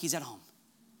just like he's at home.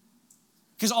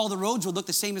 Because all the roads would look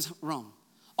the same as Rome.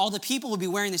 All the people would be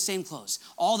wearing the same clothes.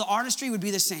 All the artistry would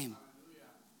be the same.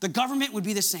 The government would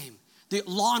be the same. The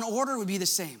law and order would be the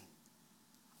same.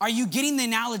 Are you getting the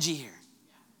analogy here?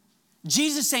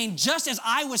 Jesus saying, just as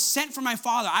I was sent from my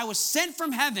Father, I was sent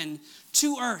from heaven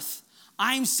to earth,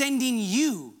 I'm sending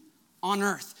you on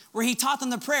earth. Where he taught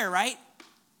them the prayer, right?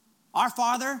 Our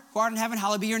Father, who art in heaven,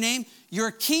 hallowed be your name.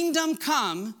 Your kingdom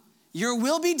come, your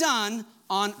will be done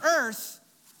on earth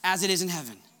as it is in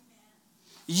heaven.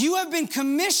 You have been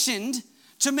commissioned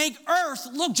to make earth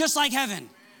look just like heaven.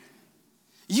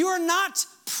 You are not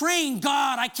praying,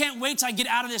 God, I can't wait till I get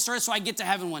out of this earth so I get to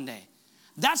heaven one day.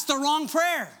 That's the wrong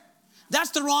prayer.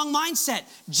 That's the wrong mindset.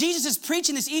 Jesus is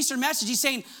preaching this Easter message. He's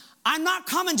saying, I'm not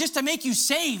coming just to make you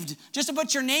saved, just to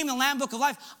put your name in the Lamb Book of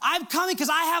Life. I'm coming because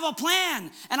I have a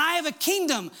plan and I have a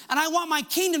kingdom, and I want my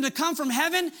kingdom to come from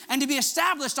heaven and to be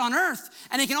established on earth.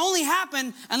 And it can only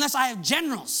happen unless I have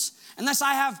generals, unless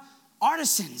I have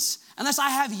artisans, unless I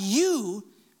have you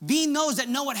being those that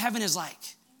know what heaven is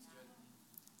like.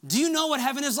 Do you know what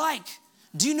heaven is like?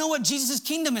 Do you know what Jesus'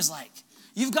 kingdom is like?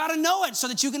 You've got to know it so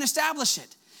that you can establish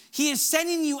it. He is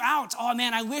sending you out. Oh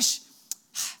man, I wish.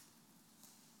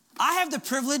 I have the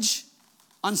privilege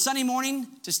on Sunday morning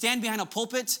to stand behind a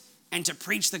pulpit and to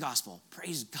preach the gospel.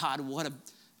 Praise God, what a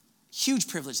huge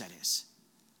privilege that is.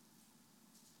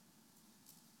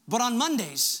 But on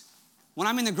Mondays, when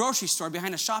I'm in the grocery store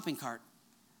behind a shopping cart,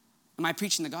 am I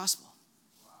preaching the gospel?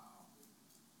 Wow.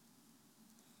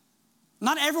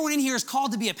 Not everyone in here is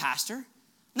called to be a pastor.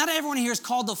 Not everyone in here is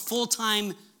called to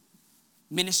full-time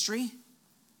ministry.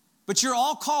 But you're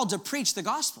all called to preach the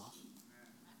gospel.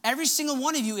 every single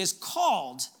one of you is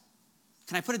called.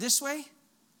 Can I put it this way?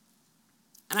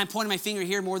 And I'm pointing my finger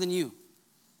here more than you.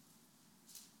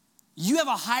 You have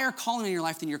a higher calling in your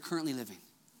life than you're currently living.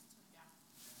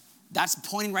 That's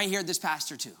pointing right here at this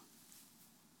pastor too.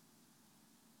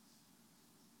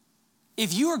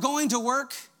 If you are going to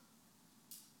work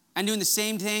and doing the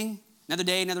same thing, another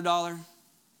day, another dollar,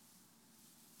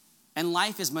 and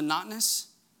life is monotonous,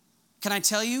 can I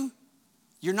tell you,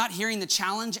 you're not hearing the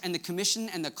challenge and the commission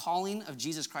and the calling of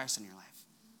Jesus Christ in your life.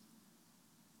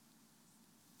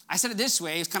 I said it this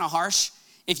way, it's kind of harsh.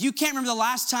 If you can't remember the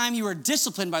last time you were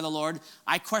disciplined by the Lord,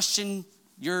 I question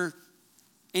your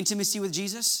intimacy with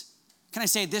Jesus. Can I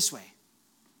say it this way?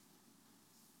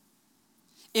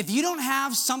 If you don't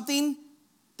have something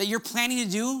that you're planning to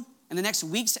do in the next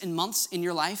weeks and months in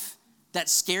your life that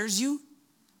scares you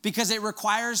because it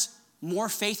requires more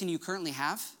faith than you currently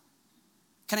have,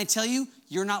 can I tell you,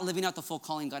 you're not living out the full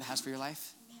calling God has for your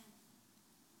life.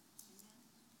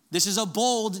 This is a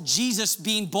bold Jesus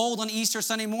being bold on Easter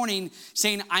Sunday morning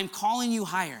saying, I'm calling you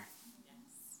higher.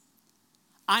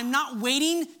 I'm not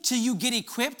waiting till you get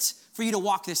equipped for you to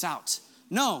walk this out.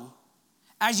 No,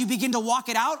 as you begin to walk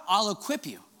it out, I'll equip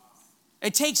you.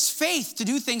 It takes faith to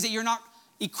do things that you're not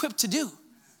equipped to do.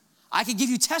 I could give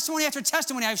you testimony after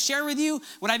testimony. I've shared with you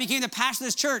when I became the pastor of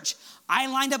this church. I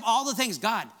lined up all the things.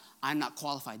 God, I'm not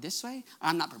qualified this way.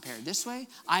 I'm not prepared this way.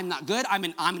 I'm not good. I'm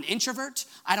an introvert.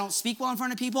 I don't speak well in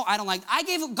front of people. I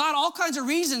gave God all kinds of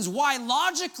reasons why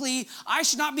logically I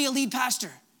should not be a lead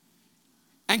pastor.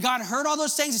 And God heard all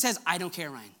those things and says, I don't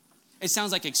care, Ryan. It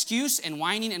sounds like excuse and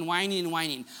whining and whining and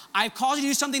whining. I've called you to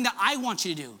do something that I want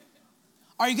you to do.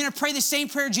 Are you going to pray the same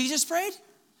prayer Jesus prayed?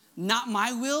 Not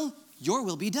my will, your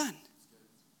will be done.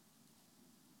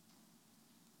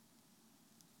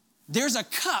 There's a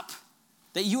cup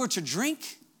that you are to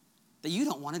drink that you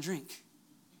don't want to drink.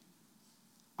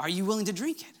 Are you willing to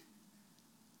drink it?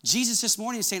 Jesus this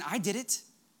morning is saying, I did it.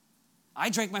 I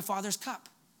drank my Father's cup.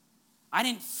 I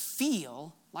didn't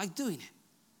feel like doing it,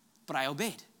 but I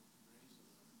obeyed.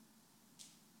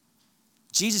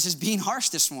 Jesus is being harsh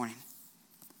this morning.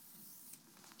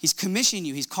 He's commissioning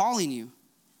you. He's calling you.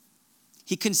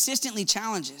 He consistently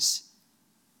challenges.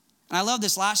 And I love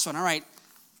this last one. All right,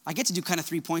 I get to do kind of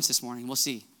 3 points this morning. We'll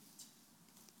see.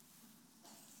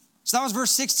 So that was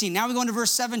verse 16. Now we go into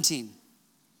verse 17.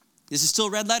 This is still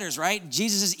red letters, right?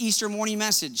 Jesus' Easter morning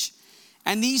message.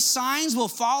 And these signs will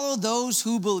follow those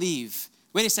who believe.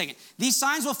 Wait a second. These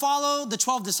signs will follow the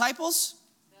 12 disciples?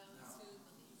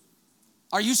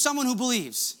 Are you someone who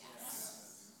believes?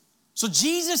 Yes. So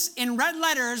Jesus in red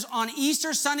letters on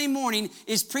Easter Sunday morning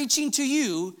is preaching to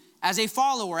you as a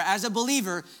follower, as a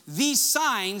believer. These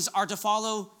signs are to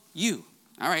follow you.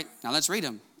 All right, now let's read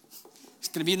them. It's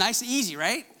going to be nice and easy,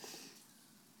 right?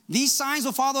 These signs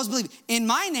will follow those who believe. In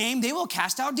my name, they will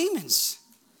cast out demons.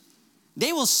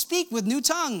 They will speak with new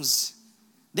tongues.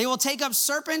 They will take up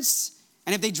serpents,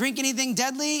 and if they drink anything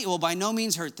deadly, it will by no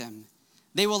means hurt them.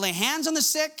 They will lay hands on the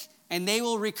sick, and they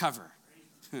will recover.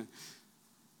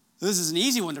 This is an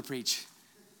easy one to preach.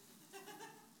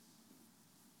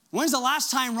 When's the last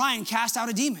time Ryan cast out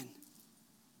a demon?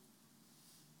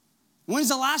 When's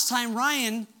the last time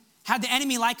Ryan had the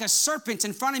enemy like a serpent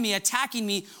in front of me attacking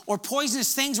me, or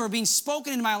poisonous things were being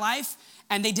spoken into my life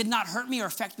and they did not hurt me or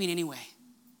affect me in any way?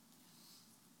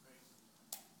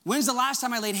 When's the last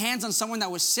time I laid hands on someone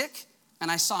that was sick and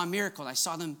I saw a miracle? I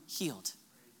saw them healed.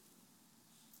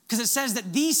 Because it says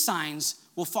that these signs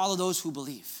will follow those who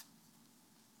believe.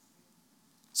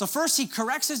 So first he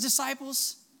corrects his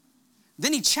disciples,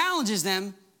 then he challenges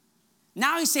them.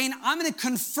 Now he's saying, I'm going to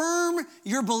confirm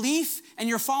your belief and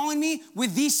your following me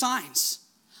with these signs.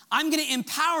 I'm going to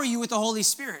empower you with the Holy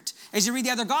Spirit. As you read the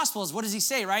other Gospels, what does he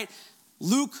say, right?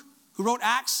 Luke, who wrote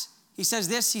Acts, he says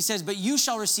this, he says, but you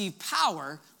shall receive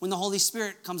power when the Holy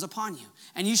Spirit comes upon you.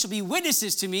 And you shall be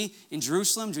witnesses to me in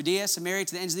Jerusalem, Judea, Samaria,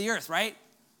 to the ends of the earth, right?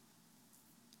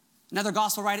 Another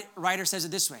gospel writer says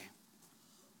it this way.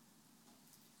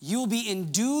 You will be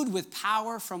endued with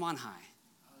power from on high.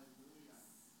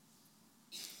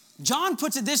 John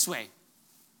puts it this way.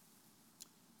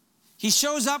 He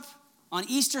shows up on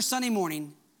Easter Sunday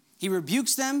morning. He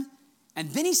rebukes them.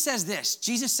 And then he says this.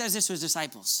 Jesus says this to his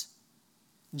disciples.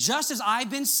 Just as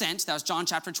I've been sent, that was John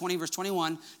chapter 20, verse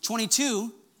 21,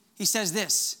 22, he says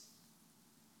this.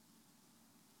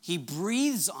 He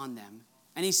breathes on them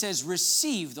and he says,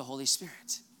 receive the Holy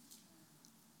Spirit.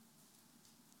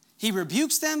 He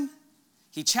rebukes them,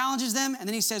 he challenges them, and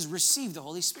then he says, receive the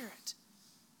Holy Spirit.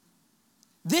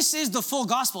 This is the full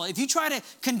gospel. If you try to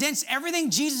condense everything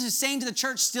Jesus is saying to the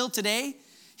church still today,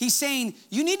 he's saying,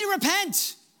 you need to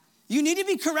repent. You need to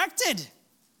be corrected.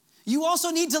 You also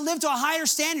need to live to a higher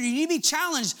standard. You need to be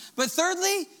challenged. But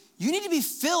thirdly, you need to be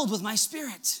filled with my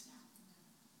Spirit.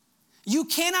 You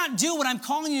cannot do what I'm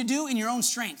calling you to do in your own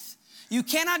strength. You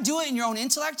cannot do it in your own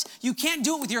intellect. You can't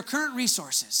do it with your current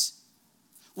resources.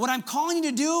 What I'm calling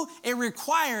you to do, it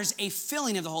requires a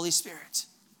filling of the Holy Spirit.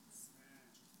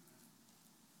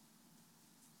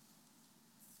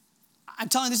 I'm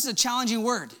telling you, this is a challenging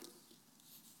word.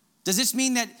 Does this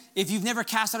mean that if you've never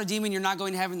cast out a demon, you're not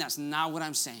going to heaven? That's not what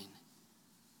I'm saying.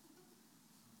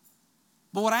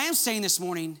 But what I am saying this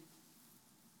morning,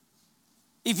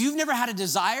 if you've never had a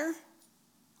desire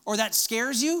or that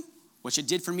scares you, which it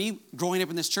did for me growing up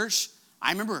in this church,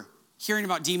 I remember hearing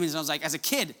about demons and I was like, as a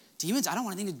kid, demons, I don't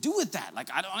want anything to do with that. Like,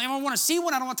 I don't want to see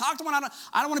one. I don't want to talk to one. I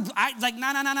don't want to, I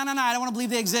don't want to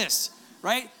believe they exist,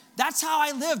 right? That's how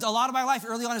I lived a lot of my life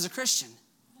early on as a Christian.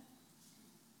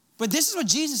 But this is what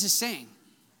Jesus is saying.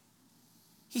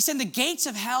 He said the gates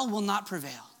of hell will not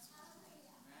prevail.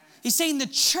 He's saying the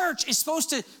church is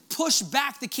supposed to push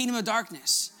back the kingdom of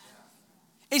darkness.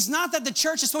 It's not that the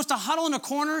church is supposed to huddle in a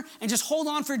corner and just hold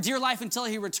on for dear life until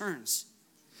he returns.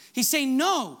 He's saying,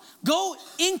 no, go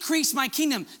increase my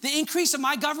kingdom. The increase of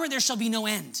my government, there shall be no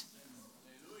end.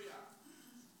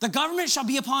 The government shall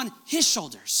be upon his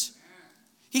shoulders.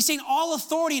 He's saying all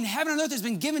authority in heaven and earth has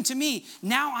been given to me.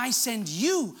 Now I send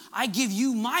you. I give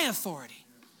you my authority.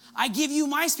 I give you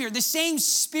my Spirit. The same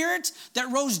Spirit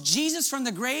that rose Jesus from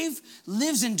the grave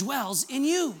lives and dwells in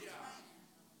you.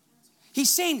 He's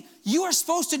saying you are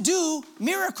supposed to do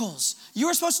miracles. You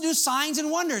are supposed to do signs and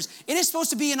wonders. It is supposed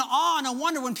to be an awe and a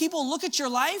wonder. When people look at your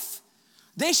life,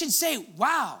 they should say,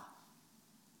 wow,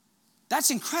 that's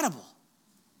incredible.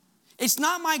 It's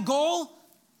not my goal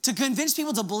to convince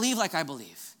people to believe like I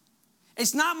believe.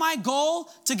 It's not my goal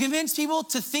to convince people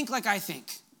to think like I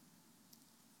think.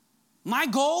 My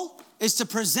goal is to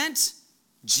present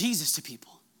Jesus to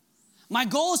people. My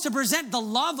goal is to present the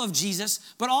love of Jesus,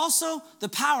 but also the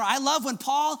power. I love when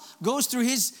Paul goes through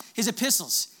his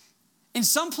epistles. In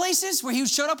some places where he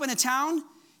showed up in a town,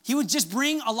 he would just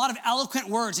bring a lot of eloquent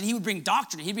words, and he would bring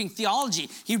doctrine, he'd bring theology,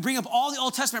 he'd bring up all the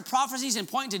Old Testament prophecies and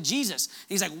point to Jesus. And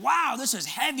he's like, wow, this is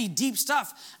heavy, deep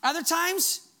stuff. Other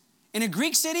times, in a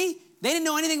Greek city, they didn't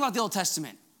know anything about the Old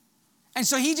Testament. And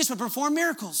so he just would perform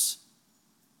miracles.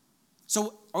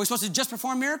 So are we supposed to just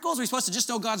perform miracles? Or are we supposed to just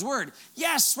know God's word?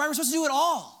 Yes, right? We're supposed to do it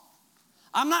all.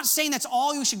 I'm not saying that's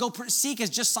all you should go seek is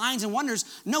just signs and wonders.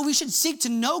 No, we should seek to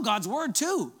know God's word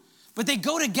too. But they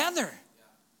go together.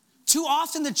 Too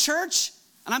often the church,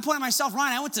 and I'm pointing at myself,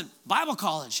 Ryan, I went to Bible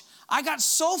college. I got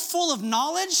so full of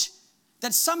knowledge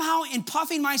that somehow in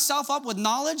puffing myself up with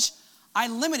knowledge, I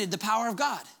limited the power of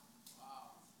God.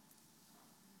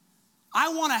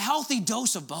 I want a healthy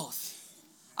dose of both.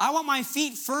 I want my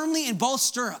feet firmly in both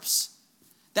stirrups.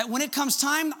 That when it comes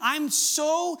time, I'm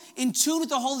so in tune with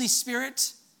the Holy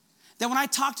Spirit that when I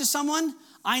talk to someone,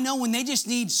 I know when they just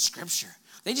need scripture.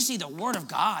 They just need the word of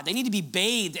God. They need to be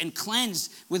bathed and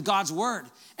cleansed with God's word.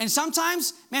 And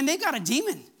sometimes, man, they've got a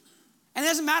demon. And it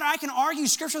doesn't matter. I can argue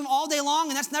scripture with them all day long,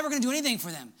 and that's never going to do anything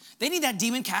for them. They need that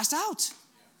demon cast out.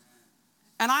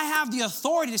 And I have the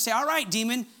authority to say, all right,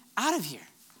 demon, out of here.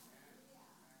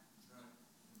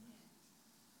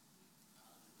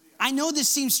 I know this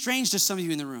seems strange to some of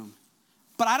you in the room,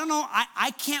 but I don't know,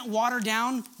 I can't water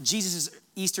down Jesus'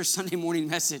 Easter Sunday morning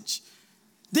message.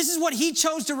 This is what he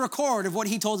chose to record of what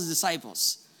he told his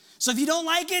disciples. So if you don't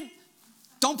like it,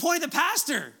 don't point at the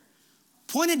pastor.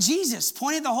 Point at Jesus.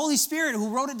 Point at the Holy Spirit who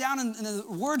wrote it down in the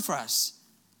word for us.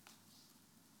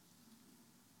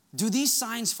 Do these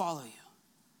signs follow you?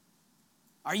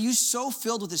 Are you so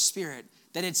filled with the Spirit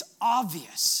that it's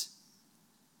obvious?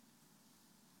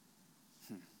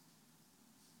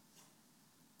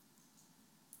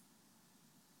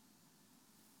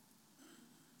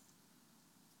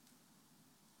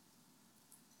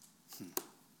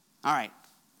 All right,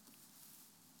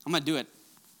 I'm going to do it.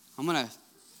 I'm going to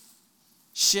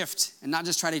shift and not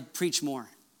just try to preach more.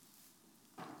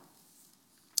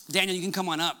 Daniel, you can come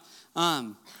on up.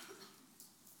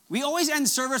 We always end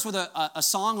service with a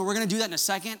song, and we're going to do that in a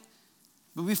second.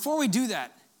 But before we do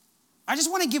that, I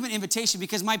just want to give an invitation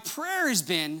because my prayer has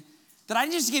been that I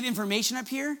didn't just give information up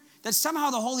here, that somehow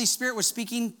the Holy Spirit was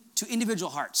speaking to individual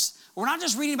hearts. We're not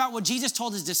just reading about what Jesus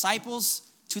told his disciples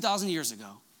 2,000 years ago.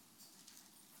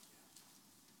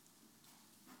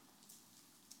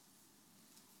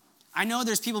 I know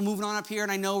there's people moving on up here, and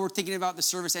I know we're thinking about the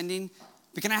service ending,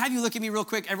 but can I have you look at me real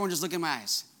quick? Everyone just look in my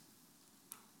eyes.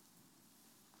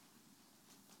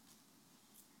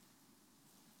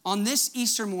 On this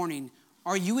Easter morning,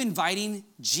 are you inviting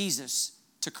Jesus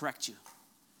to correct you?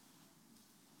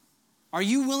 Are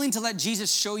you willing to let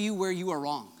Jesus show you where you are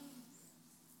wrong?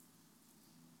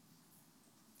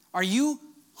 Are you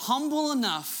humble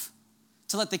enough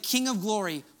to let the King of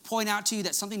Glory point out to you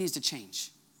that something needs to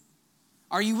change?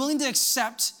 Are you willing to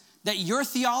accept that your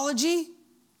theology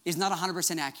is not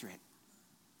 100% accurate?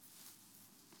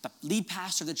 The lead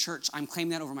pastor of the church, I'm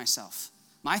claiming that over myself.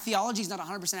 My theology is not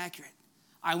 100% accurate.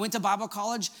 I went to Bible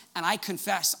college and I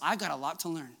confess I've got a lot to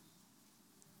learn.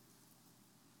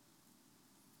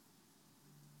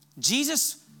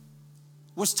 Jesus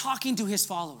was talking to his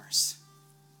followers.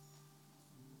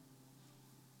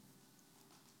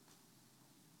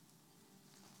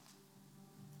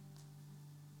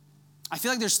 I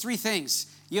feel like there's three things.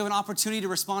 You have an opportunity to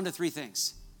respond to three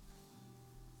things.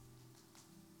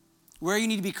 Where you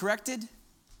need to be corrected,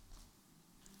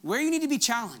 where you need to be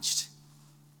challenged.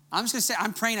 I'm just going to say,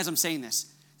 I'm praying as I'm saying this,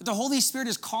 that the Holy Spirit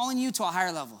is calling you to a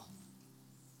higher level.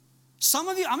 Some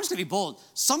of you, I'm just going to be bold.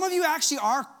 Some of you actually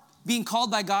are being called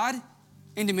by God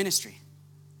into ministry.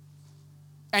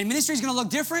 And ministry is going to look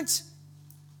different.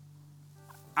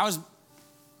 I was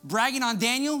bragging on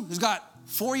Daniel, who's got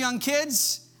 4 young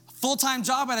kids, a full-time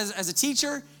job as a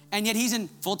teacher, and yet he's in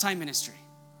full-time ministry.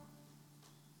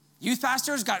 Youth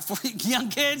pastor's got 4 young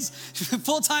kids,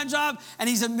 full-time job, and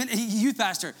he's a youth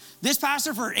pastor. This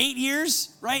pastor for 8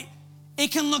 years, right?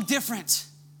 It can look different.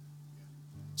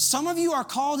 Some of you are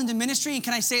called into ministry, and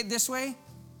can I say it this way?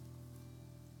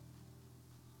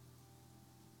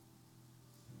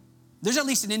 There's at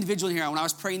least an individual here. When I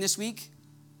was praying this week,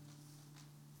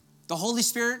 the Holy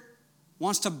Spirit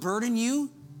wants to burden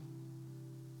you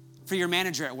for your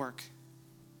manager at work.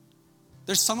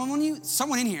 There's someone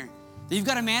in here that you've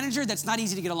got a manager that's not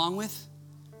easy to get along with,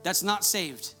 that's not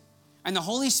saved. And the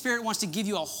Holy Spirit wants to give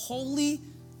you a holy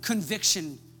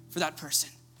conviction for that person.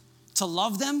 To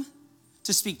love them,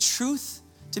 to speak truth,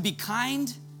 to be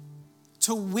kind,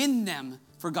 to win them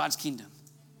for God's kingdom.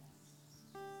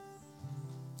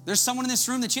 There's someone in this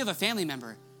room that you have a family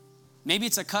member. Maybe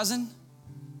it's a cousin.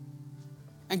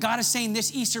 And God is saying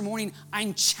this Easter morning,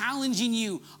 I'm challenging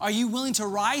you. Are you willing to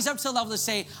rise up to the level to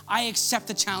say, I accept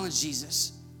the challenge,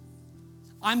 Jesus?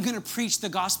 I'm going to preach the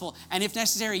gospel, and if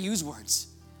necessary, use words.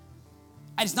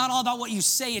 And it's not all about what you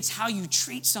say, it's how you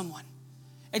treat someone.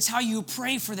 It's how you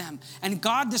pray for them. And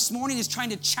God this morning is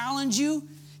trying to challenge you.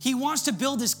 He wants to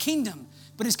build his kingdom,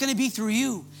 but it's going to be through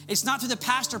you. It's not through the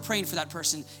pastor praying for that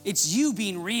person. It's you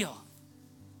being real.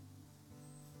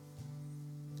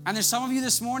 And there's some of you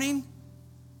this morning,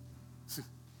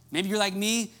 maybe you're like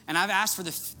me, and I've asked for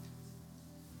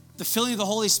the filling of the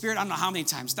Holy Spirit, I don't know how many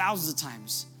times, thousands of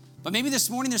times. But maybe this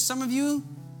morning there's some of you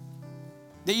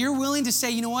that you're willing to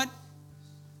say, you know what?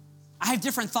 I have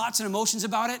different thoughts and emotions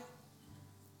about it,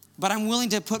 but I'm willing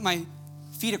to put my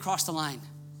feet across the line.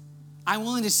 I'm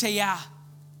willing to say, yeah,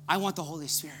 I want the Holy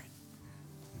Spirit.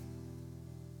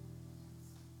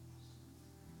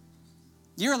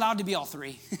 You're allowed to be all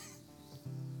three.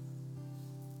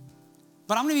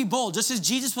 But I'm going to be bold. Just as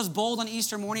Jesus was bold on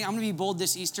Easter morning, I'm going to be bold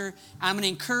this Easter. And I'm going to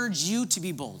encourage you to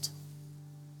be bold.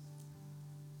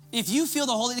 If you feel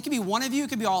the Holy, it could be one of you, it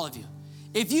could be all of you.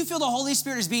 If you feel the Holy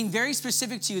Spirit is being very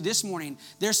specific to you this morning,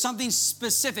 there's something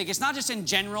specific. It's not just in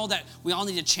general that we all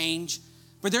need to change,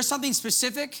 but there's something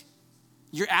specific.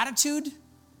 Your attitude,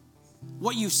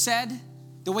 what you said,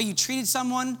 the way you treated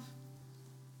someone,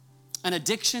 an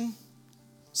addiction,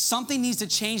 something needs to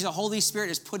change. The Holy Spirit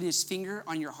has put his finger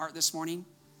on your heart this morning.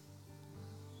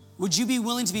 Would you be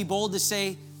willing to be bold to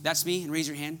say, that's me, and raise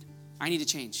your hand? I need to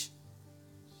change.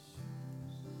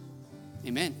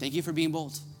 Amen. Thank you for being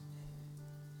bold.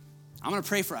 I'm going to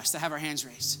pray for us to have our hands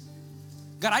raised.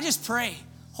 God, I just pray,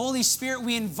 Holy Spirit,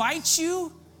 we invite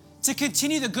you to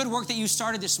continue the good work that you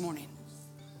started this morning.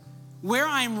 Where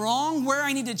I'm wrong, where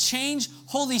I need to change,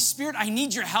 Holy Spirit, I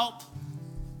need your help.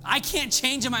 I can't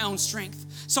change in my own strength.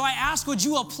 So I ask, would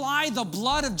you apply the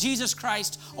blood of Jesus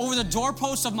Christ over the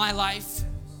doorposts of my life?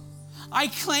 I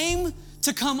claim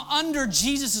to come under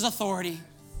Jesus' authority.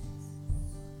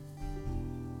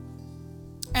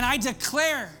 And I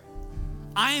declare,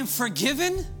 I am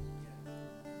forgiven.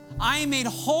 I am made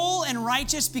whole and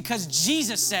righteous because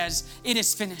Jesus says it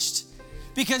is finished.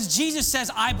 Because Jesus says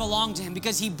I belong to him.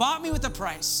 Because he bought me with a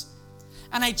price.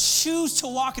 And I choose to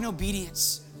walk in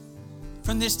obedience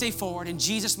from this day forward in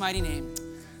Jesus' mighty name.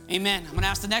 Amen. I'm going to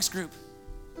ask the next group.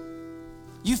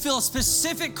 You feel a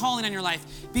specific calling on your life.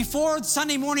 Before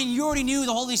Sunday morning, you already knew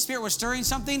the Holy Spirit was stirring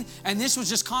something, and this was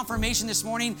just confirmation this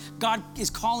morning. God is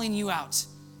calling you out.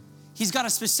 He's got a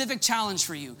specific challenge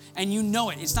for you, and you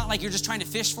know it. It's not like you're just trying to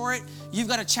fish for it. You've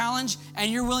got a challenge,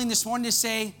 and you're willing this morning to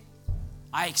say,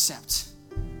 I accept.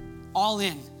 All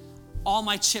in. All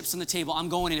my chips on the table. I'm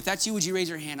going in. If that's you, would you raise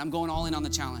your hand? I'm going all in on the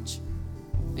challenge.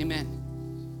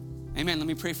 Amen. Amen. Let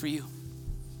me pray for you.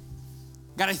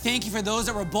 God, I thank you for those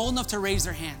that were bold enough to raise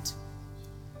their hand.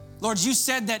 Lord, you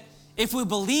said that if we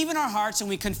believe in our hearts and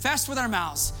we confess with our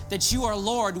mouths that you are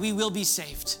Lord, we will be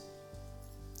saved.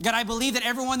 God, I believe that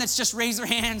everyone that's just raised their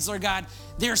hands, Lord God,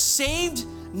 they're saved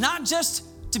not just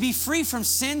to be free from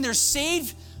sin, they're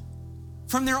saved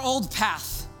from their old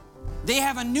path. They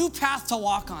have a new path to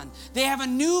walk on. They have a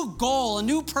new goal, a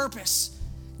new purpose.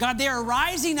 God, they are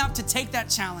rising up to take that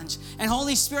challenge. And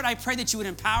Holy Spirit, I pray that you would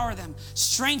empower them,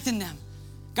 strengthen them.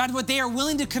 God, what they are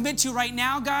willing to commit to right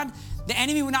now, God, the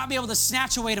enemy would not be able to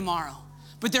snatch away tomorrow.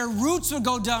 But their roots would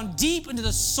go down deep into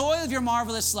the soil of your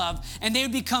marvelous love, and they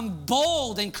would become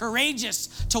bold and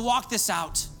courageous to walk this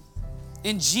out.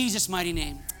 In Jesus' mighty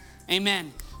name,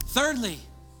 amen. Thirdly,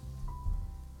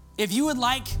 if you would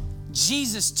like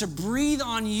Jesus to breathe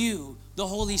on you, the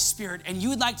Holy Spirit, and you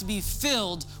would like to be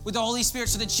filled with the Holy Spirit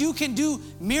so that you can do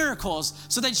miracles,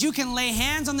 so that you can lay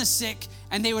hands on the sick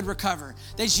and they would recover,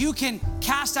 that you can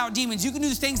cast out demons, you can do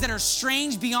things that are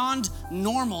strange beyond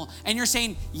normal, and you're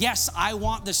saying, yes, I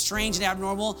want the strange and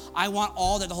abnormal, I want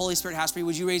all that the Holy Spirit has for you.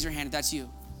 Would you raise your hand if that's you?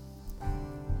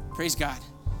 Praise God.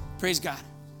 Praise God.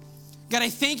 God, I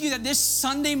thank you that this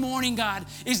Sunday morning, God,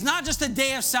 is not just a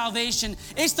day of salvation,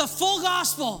 it's the full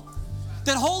gospel.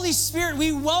 That Holy Spirit,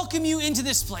 we welcome you into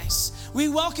this place. We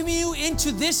welcome you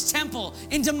into this temple,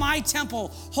 into my temple.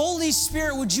 Holy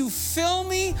Spirit, would you fill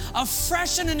me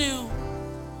afresh and anew?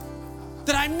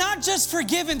 That I'm not just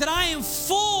forgiven, that I am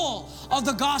full of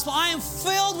the gospel. I am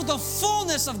filled with the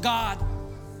fullness of God.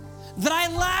 That I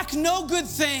lack no good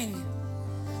thing.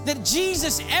 That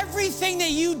Jesus, everything that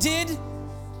you did,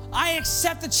 I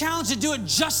accept the challenge to do it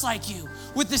just like you,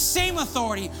 with the same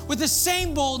authority, with the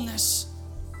same boldness.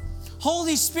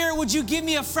 Holy Spirit, would you give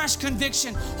me a fresh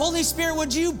conviction? Holy Spirit,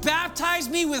 would you baptize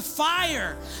me with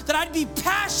fire? That I'd be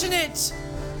passionate,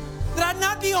 that I'd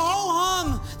not be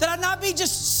ho-hum, that I'd not be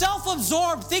just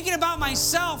self-absorbed, thinking about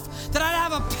myself, that I'd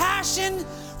have a passion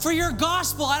for your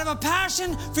gospel. I'd have a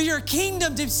passion for your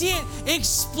kingdom, to see it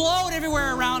explode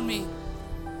everywhere around me.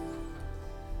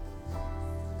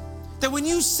 That when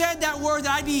you said that word,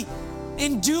 that I'd be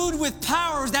endued with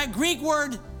power, that Greek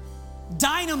word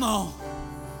dynamo.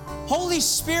 Holy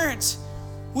Spirit,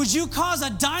 would you cause a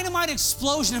dynamite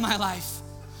explosion in my life?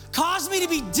 Cause me to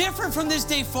be different from this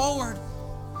day forward.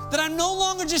 That I'm no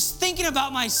longer just thinking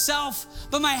about myself,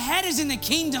 but my head is in the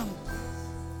kingdom.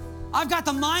 I've got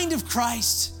the mind of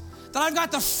Christ. That I've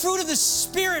got the fruit of the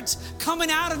Spirit coming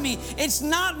out of me. It's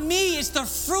not me, it's the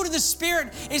fruit of the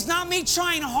Spirit. It's not me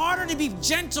trying harder to be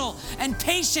gentle and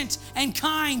patient and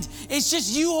kind. It's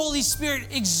just you, Holy Spirit,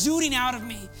 exuding out of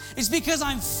me. It's because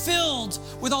I'm filled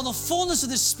with all the fullness of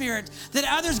the Spirit that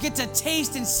others get to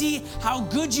taste and see how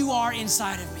good you are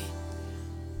inside of me.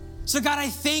 So God, I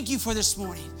thank you for this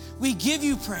morning. We give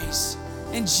you praise.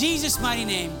 In Jesus' mighty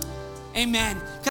name, amen.